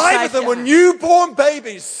waren onder 5 5 of them were jaar. newborn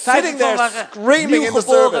babies 5 sitting ervan there waren screaming in the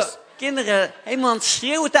nieuwgeboren service. kinderen helemaal aan het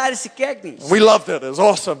schreeuwen tijdens de kerkdienst. We loved it. It was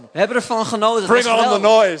awesome. We hebben ervan genoten. Het Bring was on the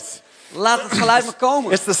geweldig. noise. Laat het geluid maar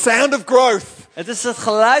komen. It's the sound of growth. Het is het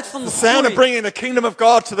geluid van de The sound of groei. bringing the kingdom of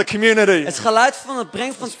God to the community. Het geluid van het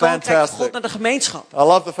brengen van het It's koninkrijk van fantastic. God naar de gemeenschap. I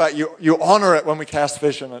love the fact you honor it when we cast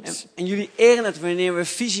vision. En jullie eren het wanneer we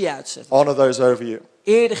visie uitzetten. Honor those over you.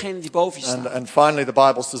 Eer degene die boven je staat. And finally, the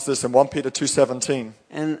Bible says this in 1 Peter 2:17.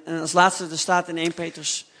 En als laatste, er staat in 1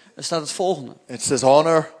 Petrus, er staat het volgende. It says,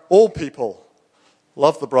 honor all people.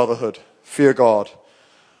 Love the brotherhood. Fear God.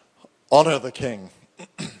 Honor the king.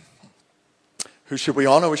 Who should we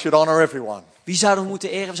honor? We should honor everyone. Wie zouden we moeten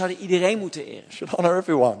eren? We zouden iedereen moeten eren. We should honor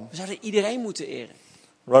everyone. We zouden iedereen moeten eren.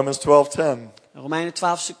 Romans 12:10. Romeinen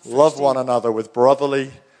 12 stuk vers Love 10. one another with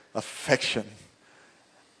brotherly affection.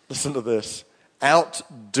 Listen to this.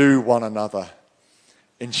 Outdo one another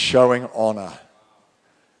in showing honor.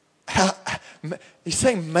 He's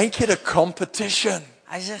saying make it a competition.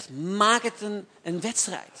 Hij zegt, maak het een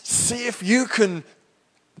wedstrijd. See if you can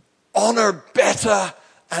honor better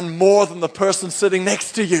and more than the person sitting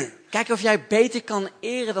next to you. Kijk of jij beter kan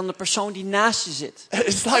eren dan de persoon die naast je zit.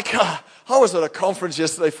 It's like, I was at a conference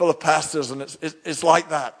yesterday full of pastors and it's like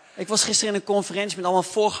that. Ik was gisteren in een conferentie met allemaal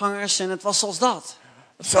voorgangers en het was zoals dat.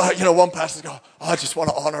 So, one pastor goes, I just want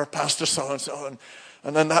to honor Pastor so-and-so.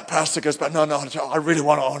 And then that pastor goes back, no, I really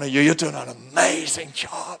want to honor you. You're doing an amazing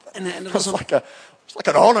job. En er It's was like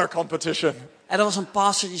an honor competition. En er was een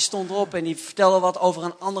pastor die stond op en die vertelde wat over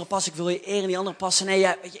een andere pastor. Ik wil je eren, die andere pastor. Nee,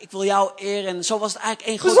 ja, weet je, ik wil jou eren. En zo was het eigenlijk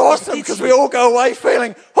één It was grote awesome because competitie. we all go away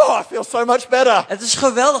feeling, oh, I feel so much better. Het is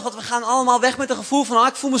geweldig, want we gaan allemaal weg met een gevoel van,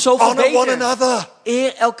 ik voel me zoveel Honor one beter. another.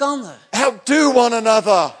 Eer elkander. Outdo one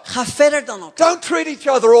another. Ga verder dan elkaar. Don't treat each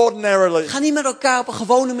other ordinarily. Ga niet met elkaar op een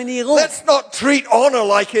gewone manier om. Let's not treat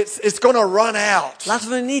honor like it's going to run out. Laten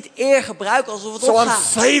we niet eer gebruiken alsof het So I'm opgaat.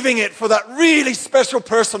 saving it for that really special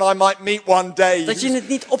person I might meet one day. Dat je who's het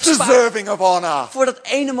niet opspaart deserving of honor. voor dat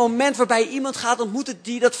ene moment waarbij je iemand gaat ontmoeten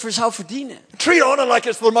die dat zou verdienen. Treat honor like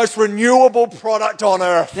it's the most renewable product on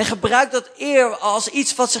earth. En gebruik dat eer als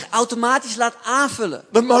iets wat zich automatisch laat aanvullen.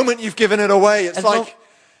 The moment you've given it away, it's Het like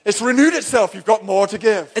it's renewed itself. You've got more to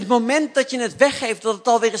give. Het moment dat je het weggeeft, dat het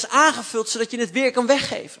alweer is aangevuld, zodat je het weer kan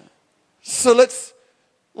weggeven. So let's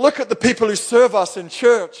look at the people who serve us in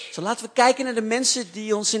church. Zo laten we kijken naar de mensen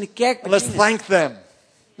die ons in de kerk And let's bedienen. thank them.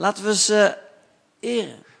 Laten we ze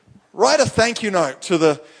eren. Write a thank you note to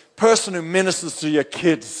the person who ministers to your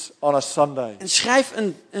kids on a Sunday. En schrijf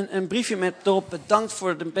een briefje met erop bedankt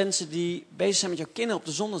voor de mensen die bezig zijn met jouw kinderen op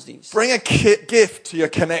de zondagsdienst. Bring a gift to your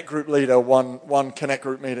Connect Group leader, one Connect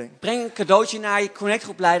Group meeting. Breng een cadeautje naar je Connect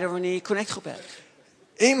Groep leider wanneer je Connect Groep hebt.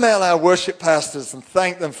 Email our worship pastors and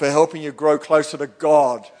thank them for helping you grow closer to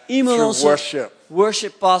God E-mail through onze worship.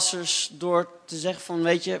 worship pastors door te zeggen van,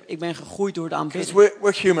 weet je, ik ben gegroeid door de Because aanbidding.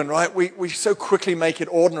 we're human, right? We so quickly make it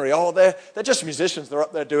ordinary. Oh, they're just musicians. They're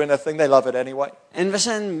up there doing their thing. They love it anyway. En we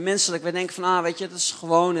zijn menselijk. We denken van, weet je, dat is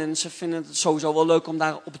gewoon. En ze vinden het sowieso wel leuk om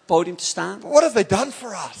daar op het podium te staan. But what have they done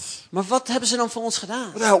for us? Maar wat hebben ze dan voor ons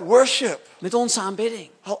gedaan? Without worship. Met onze aanbidding.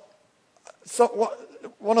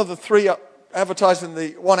 One of the three advertised in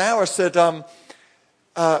the 1 hour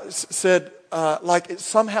said like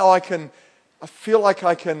somehow I feel like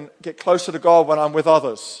I can get closer to God when I'm with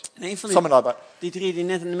others. En een van Something like that. die drie die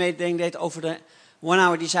net in de mededeling deed over de 1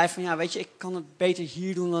 hour, die zei van, weet je, ik kan het beter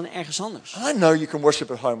hier doen dan ergens anders. I know you can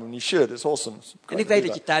worship at home and you should. It's awesome. It's En great ik to weet do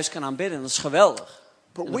dat je that. thuis kan aanbidden. En dat is geweldig.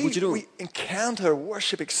 But En dat moet je doen. we encounter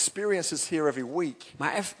worship experiences here every week.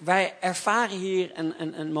 Maar wij ervaren hier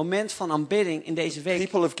een moment van aanbidding in deze week.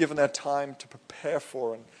 People have given their time to prepare for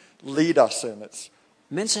and lead us in. It's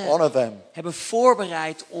Mensen honor them. hebben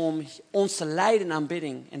voorbereid om ons te leiden in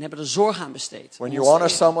aanbidding. En hebben er zorg aan besteed. When om you ons te honor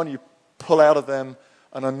eren. someone, you pull out of them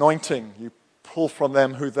an anointing. You pull from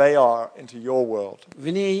them who they are into your world.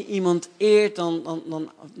 Wanneer je iemand eert,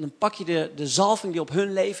 dan pak je de zalving die op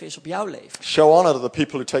hun leven is, op jouw leven. Show honor to the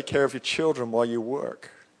people who take care of your children while you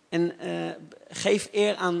work. En geef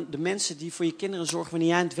eer aan de mensen die voor je kinderen zorgen wanneer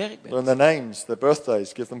jij aan het werk bent. Learn their names, their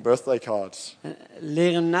birthdays. Give them birthday cards.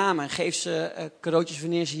 Leer hun namen en geef ze cadeautjes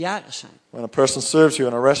wanneer ze jarig zijn. When a person serves you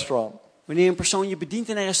in a restaurant, Wanneer een persoon je bedient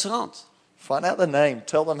in een restaurant. find out their name.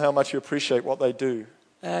 Tell them how much you appreciate what they do.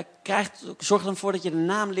 Zorg ervoor dat je de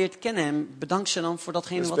naam leert kennen en bedank ze dan voor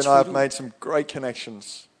datgene Lisby wat and ze I voor have je doen. made some great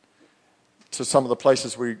connections to some of the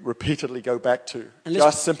places we repeatedly go back to, And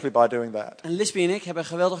just simply by doing that. En Lisby en ik hebben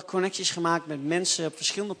geweldige connecties gemaakt met mensen op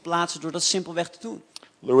verschillende plaatsen door dat simpelweg te doen.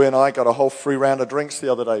 Louis and I got a whole free round of drinks the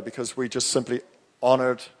other day because we just simply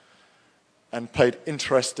honored and paid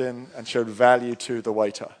interest in and showed value to the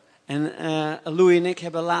waiter. En Louis en ik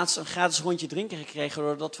hebben laatst een gratis rondje drinken gekregen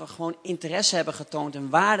doordat we gewoon interesse hebben getoond en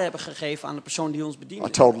waarde hebben gegeven aan de persoon die ons I bediende.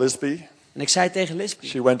 told Lisby, En ik zei tegen Lisby.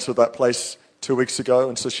 she went to that place 2 weeks ago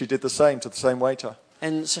and so she did the same to the same waiter.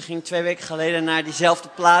 En ze ging 2 weken geleden naar diezelfde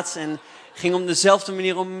plaats en ging op dezelfde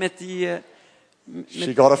manier om met die...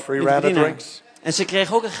 She got a free met de round of bedienaar. drinks. En ze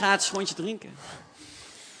kreeg ook een gratis rondje drinken.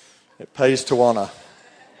 It pays to honor.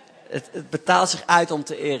 Het betaalt zich uit om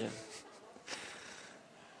te eren.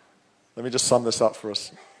 Let me just sum this up for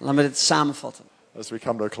us Laten we dit samenvatten. as we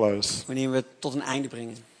come to a close. Wanneer we het tot een einde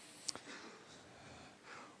brengen.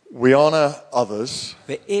 We honor others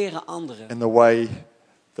We eren anderen in the way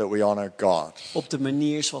that we honor God. op de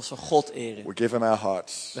manier zoals we God eren. We give him our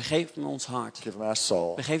hearts, We geven hem ons hart. give him our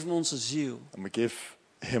soul, We geven hem onze ziel. and we give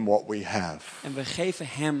him what we have. En we geven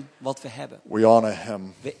hem wat we hebben. We honor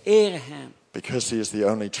him We eren hem. because he is the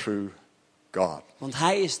only true God. Want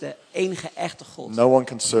hij is de enige echte God. No one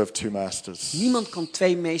can serve 2 masters. Niemand kan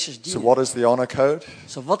 2 meesters So dienen. what is the honor code?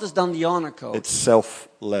 Zo wat is dan die honor code? It's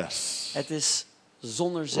selfless Het is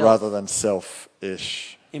zonder zelf. rather than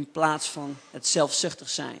selfish. In plaats van het zelfzuchtig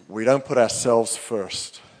zijn. We don't put ourselves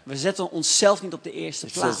first. We zetten onszelf niet op de eerste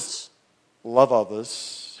It plaats. says, love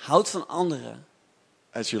others Houd van anderen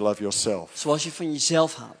as you love yourself. zoals je van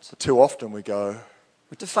jezelf houdt. But too often we go,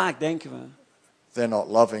 Maar te vaak denken we, they're not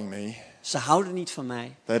loving me. ze houden niet van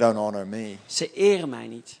mij. They don't honor me. Ze eren mij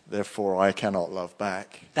niet. Therefore, I cannot love back.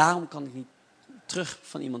 Daarom kan ik niet terug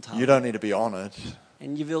van iemand You houden. don't need to be honored.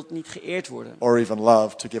 En je wilt niet geëerd worden. or even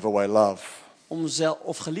love to give away love.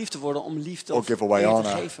 Of geliefd te worden om liefde Or of give away eer te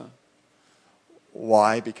honor. geven.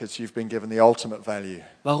 Why? Because you've been given the ultimate value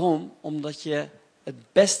Waarom? Omdat je het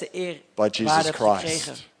beste eer by Jesus waarde hebt gekregen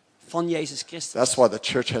Christ. van Jezus Christus. That's why the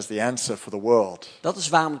church has the answer for the world. Dat is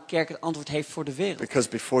waarom de kerk het antwoord heeft voor de wereld. Because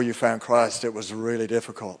before you found Christ, it was really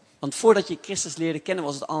difficult Want voordat je Christus leerde kennen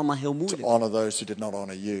was het allemaal heel to moeilijk. honor those who did not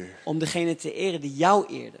honor you, Om degene te eren die jou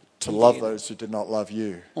eerden. to love those who did not love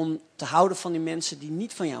you. Om te houden van die mensen die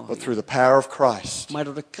niet van jou But houden. through the power of Christ, Maar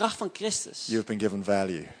door de kracht van Christus you've been given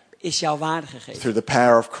value. is jouw waarde gegeven. Through the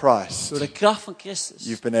power of Christ, Door de kracht van Christus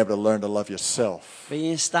you've been able to learn to love yourself. ben je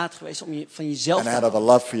in staat geweest om je van jezelf And te out of a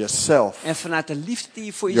houden. love for yourself, En vanuit de liefde die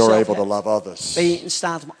je voor you're jezelf able to hebt, love others. ben je in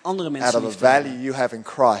staat om andere Out mensen of lief the te hebben. value you have in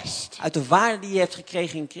Christ, Uit de waarde die je hebt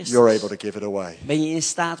gekregen in you're Christus able to give it away. ben je in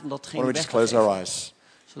staat om Why datgene don't we weg just te close our geven. eyes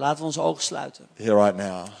Dus laten we onze ogen sluiten. here right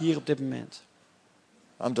now? Hier op dit moment.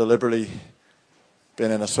 I'm deliberately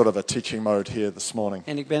been in a sort of a teaching mode here this morning.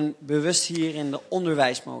 En ik ben bewust hier in de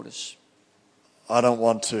onderwijsmodus. I don't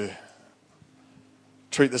want to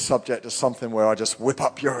treat the subject as something where I just whip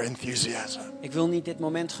up your enthusiasm. Ik wil niet dit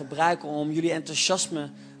moment gebruiken om jullie enthousiasme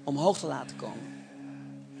omhoog te laten komen.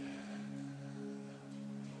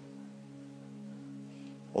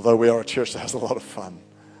 Although we are a church that has a lot of fun.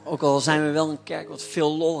 Ook al zijn we wel een kerk wat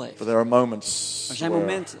veel lol heeft. But there are moments Er zijn where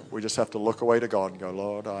momenten. we just have to look away to God and go,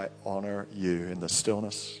 Lord, I honor you in the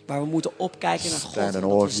stillness. Waar we moeten opkijken naar God. Stand in En awe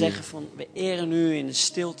dat we of you. zeggen van we eren u in de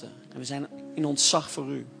stilte. En we zijn in ontzag voor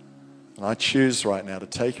u. And I choose right now to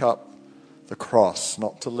take up the cross,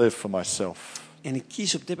 not to live for myself. En ik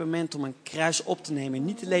kies op dit moment om een kruis op te nemen.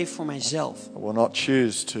 Niet te leven voor mijzelf. I will not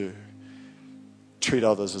choose to treat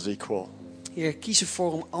others as equal, Heer, ik kies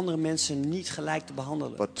ervoor om andere mensen niet gelijk te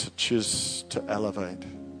behandelen. but to choose to elevate.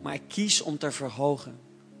 Maar ik kies om te verhogen.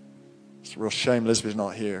 It's a real shame Lisby's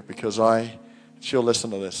not here because she'll listen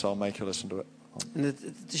to this. I'll make her listen to it. En het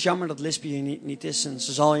is jammer dat Lisby hier niet is en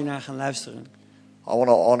ze zal hier naar gaan luisteren. I want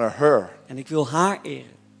to honor her, En ik wil haar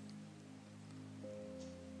eren.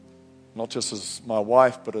 not just as my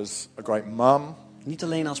wife, but as a great mum, Niet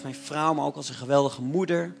alleen als mijn vrouw, maar ook als een geweldige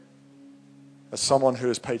moeder. as someone who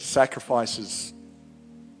has paid sacrifices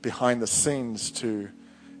behind the scenes to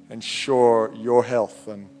ensure your health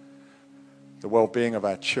and the well-being of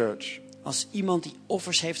our church. Als iemand die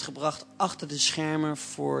offers heeft gebracht achter de schermen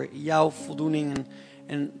voor jouw voldoening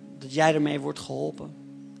en dat jij ermee wordt geholpen.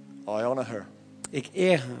 I honor her. Ik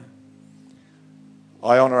eer haar.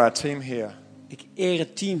 I honor our team here Ik eer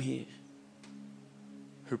het team hier.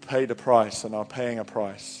 who paid a price and are paying a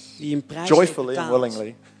price. Die een prijs Joyfully heeft and betaald.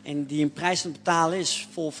 willingly. En die een prijs aan het betalen is,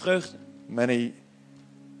 vol vreugde. Many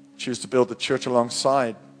choose to build the church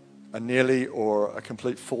alongside a nearly or a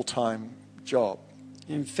complete full-time job.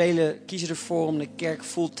 En velen kiezen ervoor om de kerk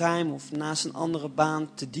fulltime of naast een andere baan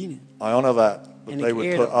te dienen. I honor that En they ik would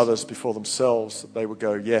eer put dat. others before themselves, that they would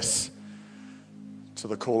go yes to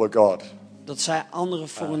the call of God. Dat zij anderen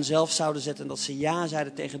voor hunzelf zouden zetten en dat ze ja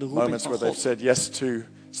zeiden tegen de roeping Moments van where they've God. said yes to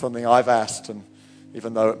something I've asked, and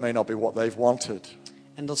even though it may not be what they've wanted.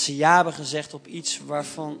 En dat ze ja hebben gezegd op iets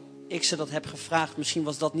waarvan ik ze dat heb gevraagd. Misschien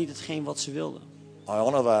was dat niet hetgeen wat ze wilden. I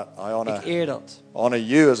honor that. I Ik eer dat. honor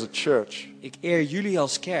you as a church. Ik eer jullie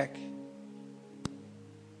als kerk.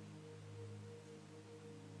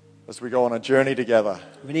 As we go on a journey together.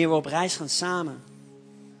 Wanneer we op reis gaan samen.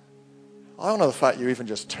 I honor the fact you even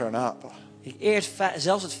just turn up. Ik eer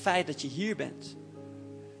zelfs het feit dat je hier bent.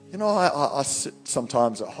 You know, I sit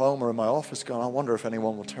sometimes at home or in my office going, I wonder if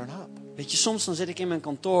anyone will turn up. Weet je, soms dan zit ik in mijn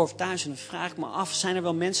kantoor of thuis en dan vraag ik me af, zijn er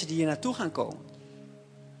wel mensen die hier naartoe gaan komen?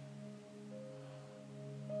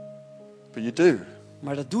 But you do.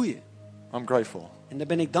 Maar dat doe je. I'm grateful. En daar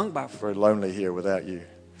ben ik dankbaar voor. Very lonely here without you.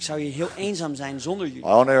 Ik zou hier heel eenzaam zijn zonder I jullie.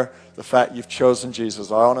 honor the fact you've chosen Jesus.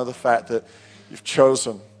 I honor the fact that you've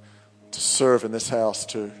chosen to serve in this house,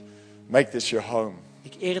 to make this your home.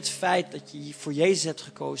 Ik eer het feit dat je voor Jezus hebt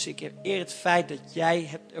gekozen. Ik eer het feit dat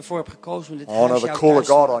jij ervoor hebt gekozen om dit I honor huis the jouw call of thuis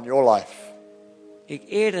te God maken. on your life. Ik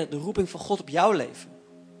eer de roeping van God op jouw leven.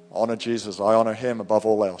 I honor Jesus. I honor him above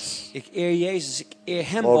all else. Ik eer Jezus. Ik eer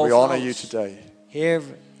hem Lord, we boven honor you alles. today Heer,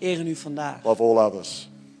 we eren u vandaag. above all others.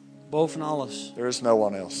 Boven alles. There is no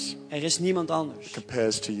one else Er is niemand anders.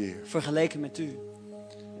 compares to you. Vergeleken met u.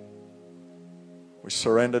 We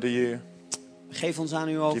surrender to you. We geven ons aan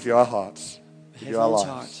u Give over. you our hearts. We Give geven you our ons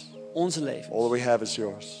lives. hart. Onze leven. All that we have is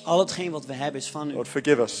yours. Al hetgeen wat we hebben is van u. Lord,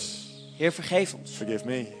 forgive us. Heer, vergeef ons. Forgive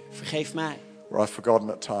me. Vergeef mij. Where I've forgotten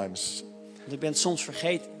at times Want ik ben soms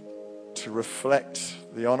vergeten to reflect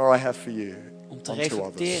the honor I have for you om te onto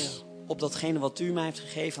reflecteren others. op datgene wat u mij heeft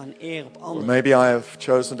gegeven aan eer op Or anderen. maybe I have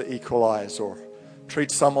chosen to equalize or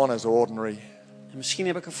treat someone as ordinary, En misschien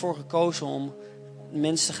heb ik ervoor gekozen om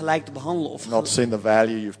mensen gelijk te behandelen. Of not seen the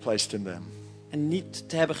value you've placed in them. en niet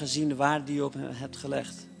te hebben gezien de waarde die je op hen hebt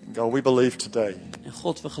gelegd. God, we believe today, En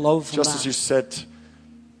God, we geloven just as you vandaag. said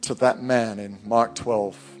to that man in Mark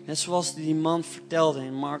 12, Net zoals die man vertelde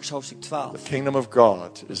in Markus hoofdstuk the 12. kingdom of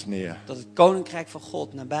God is near. Dat het koninkrijk van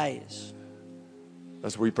God nabij is.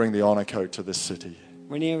 As we bring the honor code to this city.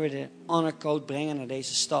 Wanneer we de honor code brengen naar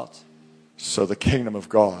deze stad. So the kingdom of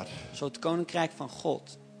God Zo het koninkrijk van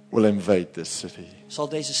God will invade this city. zal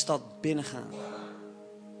deze stad binnengaan.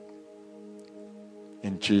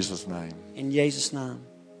 In Jesus' name. In Jezus' naam.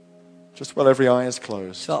 Just while every eye is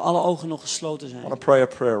closed, Terwijl alle ogen nog gesloten I zijn. want to pray a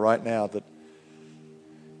prayer right now that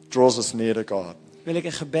draws us near to God. Wil ik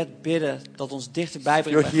een gebed bidden dat ons dichterbij If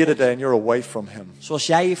brengt you're bij here God. today and you're away from Him, Zoals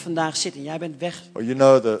jij hier vandaag zit en jij bent weg, or you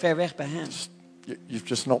know that ver weg bij Hem. you've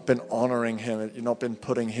just not been honoring Him, you've not been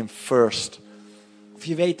putting Him first, Of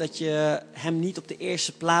je weet dat je Hem niet op de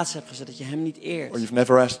eerste plaats hebt gezet, dat je Hem niet or eert. you've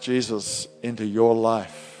never asked Jesus into your life.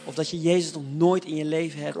 Of dat je Jezus nog nooit in je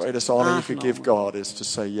leven The hebt greatest honor you could give aangenomen. God is to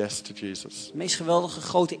say yes to Jesus. De meest geweldige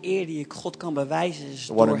grote eer die ik God kan bewijzen is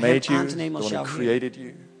The one door who Hem made you, aan te the nemen als one who jouw Heer. created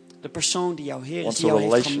you, De persoon die jouw Heer is, wants die a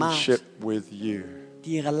jou heeft gemaakt. relationship with you.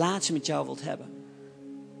 Die een relatie met jou wilt hebben.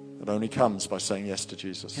 It only comes by saying yes to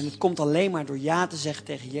Jesus. En het komt alleen maar door ja te zeggen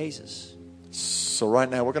tegen Jezus. So right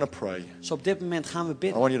now we're going to pray. Dus op dit moment gaan we I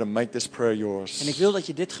bidden. want you to make this prayer yours. En ik wil dat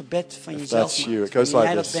je dit gebed van If jezelf that's you, maakt. it goes Wanneer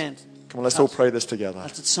jij like dat this. bent. Come on, let's all pray this together. Laten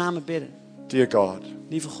we het samen bidden. Dear God,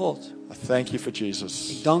 Lieve God, I thank you for Jesus.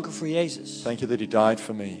 ik dank u voor Jezus. Thank you that He died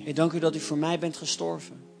for me. Ik dank u dat u voor mij bent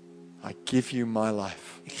gestorven. I give you my life.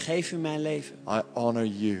 Ik geef u mijn leven. I honor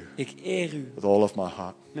you Ik eer u with all of my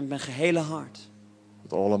heart, met mijn gehele hart.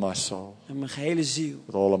 with all of my soul, Met mijn gehele ziel.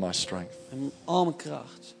 with all of my strength. En met al mijn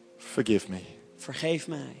kracht. Forgive me. Vergeef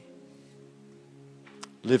mij.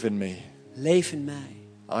 Live in me. Leef in mij.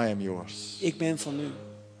 I am yours. Ik ben van u.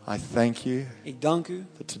 I thank you Ik dank u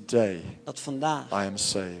that today dat vandaag I am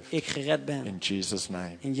saved. ik gered ben. In Jesus'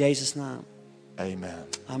 name. In Jezus' naam. Amen.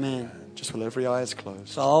 Amen. Just while every eye is closed.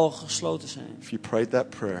 Terwijl alle ogen gesloten zijn. If you prayed that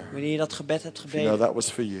prayer, Wanneer je dat gebed hebt if you know gebeden. that was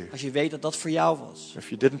for you. Als je weet dat dat voor jou was. If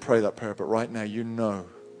you didn't pray that prayer, but right now you know.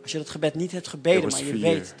 Als je dat gebed niet hebt It gebeden, was maar for je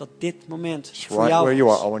you. weet dat dit moment Just voor right jou where you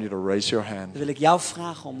are, I was. want you to raise your hand. Dan wil ik jou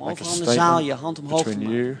vragen om Make a overal in de zaal je hand statement omhoog te between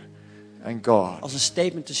maken. you and God. Als een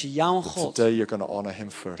statement tussen jou en That God. today you're going to honor Him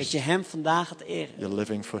Dat first. je Hem vandaag gaat eren. You're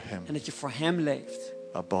living for Him En dat je voor Hem leeft.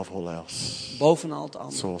 above all else. Bovenal het It's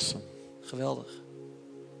andere. awesome. Geweldig.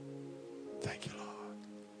 Thank you, Lord.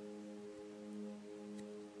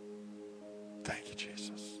 Thank you,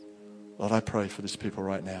 Jesus. Lord, I pray for these people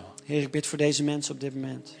right now. Heer, ik bid voor deze mensen op dit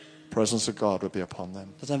moment. The presence of God would be upon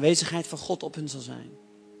them. Dat de aanwezigheid van God op hen zal zijn.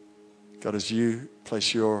 God, as you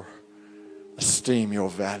place your esteem, your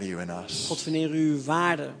value in us, God, wanneer u uw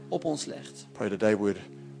waarde op ons legt. pray today we'd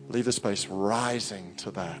leave the space rising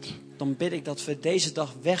to that. Dan bid ik dat we deze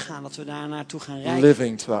dag weggaan. Dat we daar naartoe gaan rijden.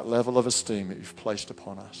 Living to that level of esteem that you've placed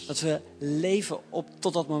upon us. Dat we leven op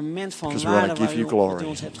tot dat moment van Because we wanna waarde waar give u, you glory. wat u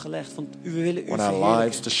ons hebt gelegd. Want we willen u We want our lives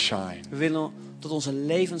verheerlijken. to shine. We willen dat onze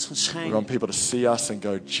levens gaan We schijnen. want people to see us and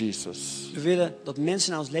go, Jesus We willen dat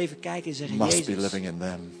mensen naar ons leven kijken en zeggen, must be Jezus, living in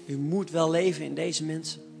them. u moet wel leven in deze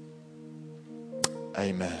mensen.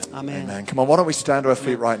 Amen. Amen. Amen. Come on, why don't we stand to our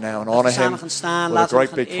feet right now and Laten we honor samen Him gaan staan. with a Laten we great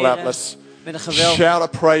gaan big clap. eren. Let's Met een geweldig, shout a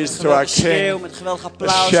praise to our schreeuw, King. met geweldig A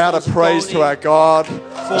applaus shout voor of onze praise to koning. our God.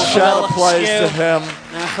 Voor A een shout of geweldige praise schreeuw. to Him.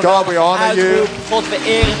 Naar een God, we geweldige honor you. uitroep. God, we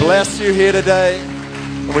eren u. Bless you here today.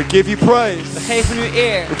 And we give you praise. We geven u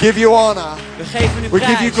eer. We give you honor. We geven u We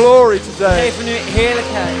give you prijs. glory We today. geven u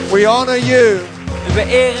heerlijkheid. We honor you. En we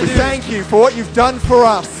eren We u. thank you for what you've done for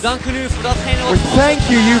us. We danken u voor datgene wat We u voor ons thank hebt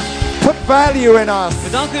you. gedaan. You've put value in us. We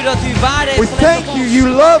danken u dat u waarde We heeft gelegd thank op you. ons. You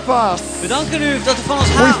love us. We danken u dat u van ons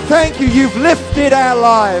We houdt. thank you. You've lifted our We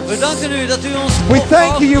lives. danken u dat u ons We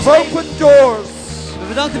thank you. You've opened doors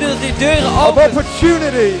We danken u dat u deuren of opent.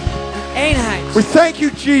 opportunity. Eenheid. We thank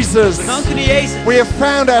you, Jesus. We danken u, Jezus, We have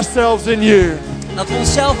found ourselves in you. dat we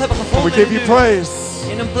onszelf hebben And we gevonden give in you u. praise.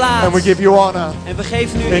 In een plaats. And we give you honor. En we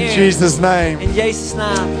geven u In eer. Jesus' name. In Jezus'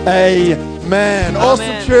 naam. Amen.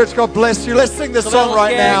 Awesome church. God bless you. Let's sing this song Geweldig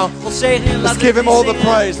right kerk. now. God zegen u. Let's Laten we give Him het all the lied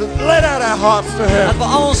zingen. praise. Let out our hearts to Him. Laten we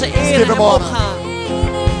al onze eer give in him hem honor. opgaan.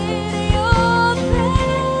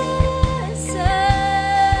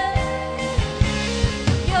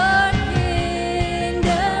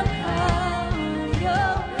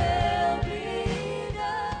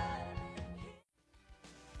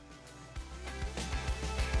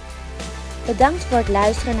 Bedankt voor het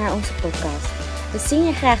luisteren naar onze podcast. We zien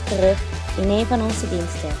je graag terug in een van onze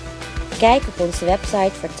diensten. Kijk op onze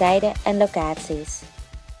website voor tijden en locaties.